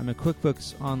 I'm a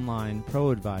QuickBooks Online Pro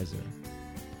Advisor.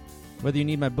 Whether you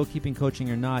need my bookkeeping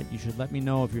coaching or not, you should let me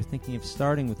know if you're thinking of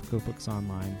starting with QuickBooks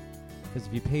Online, because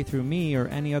if you pay through me or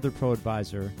any other pro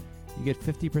advisor, you get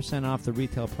 50% off the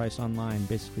retail price online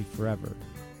basically forever.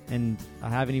 And I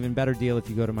have an even better deal if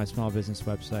you go to my small business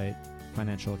website,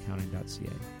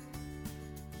 financialaccounting.ca.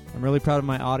 I'm really proud of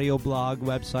my audio blog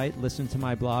website,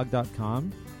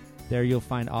 listentomyblog.com. There you'll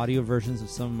find audio versions of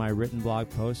some of my written blog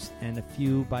posts and a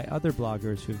few by other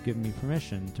bloggers who have given me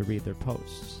permission to read their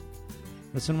posts.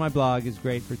 Listen to My Blog is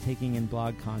great for taking in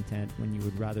blog content when you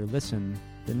would rather listen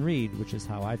than read, which is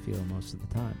how I feel most of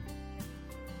the time.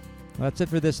 Well, that's it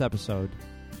for this episode.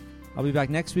 I'll be back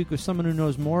next week with someone who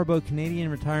knows more about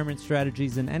Canadian retirement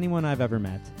strategies than anyone I've ever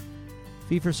met.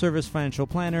 Fee-for-service financial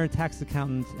planner, tax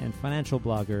accountant, and financial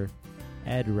blogger,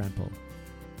 Ed Rempel.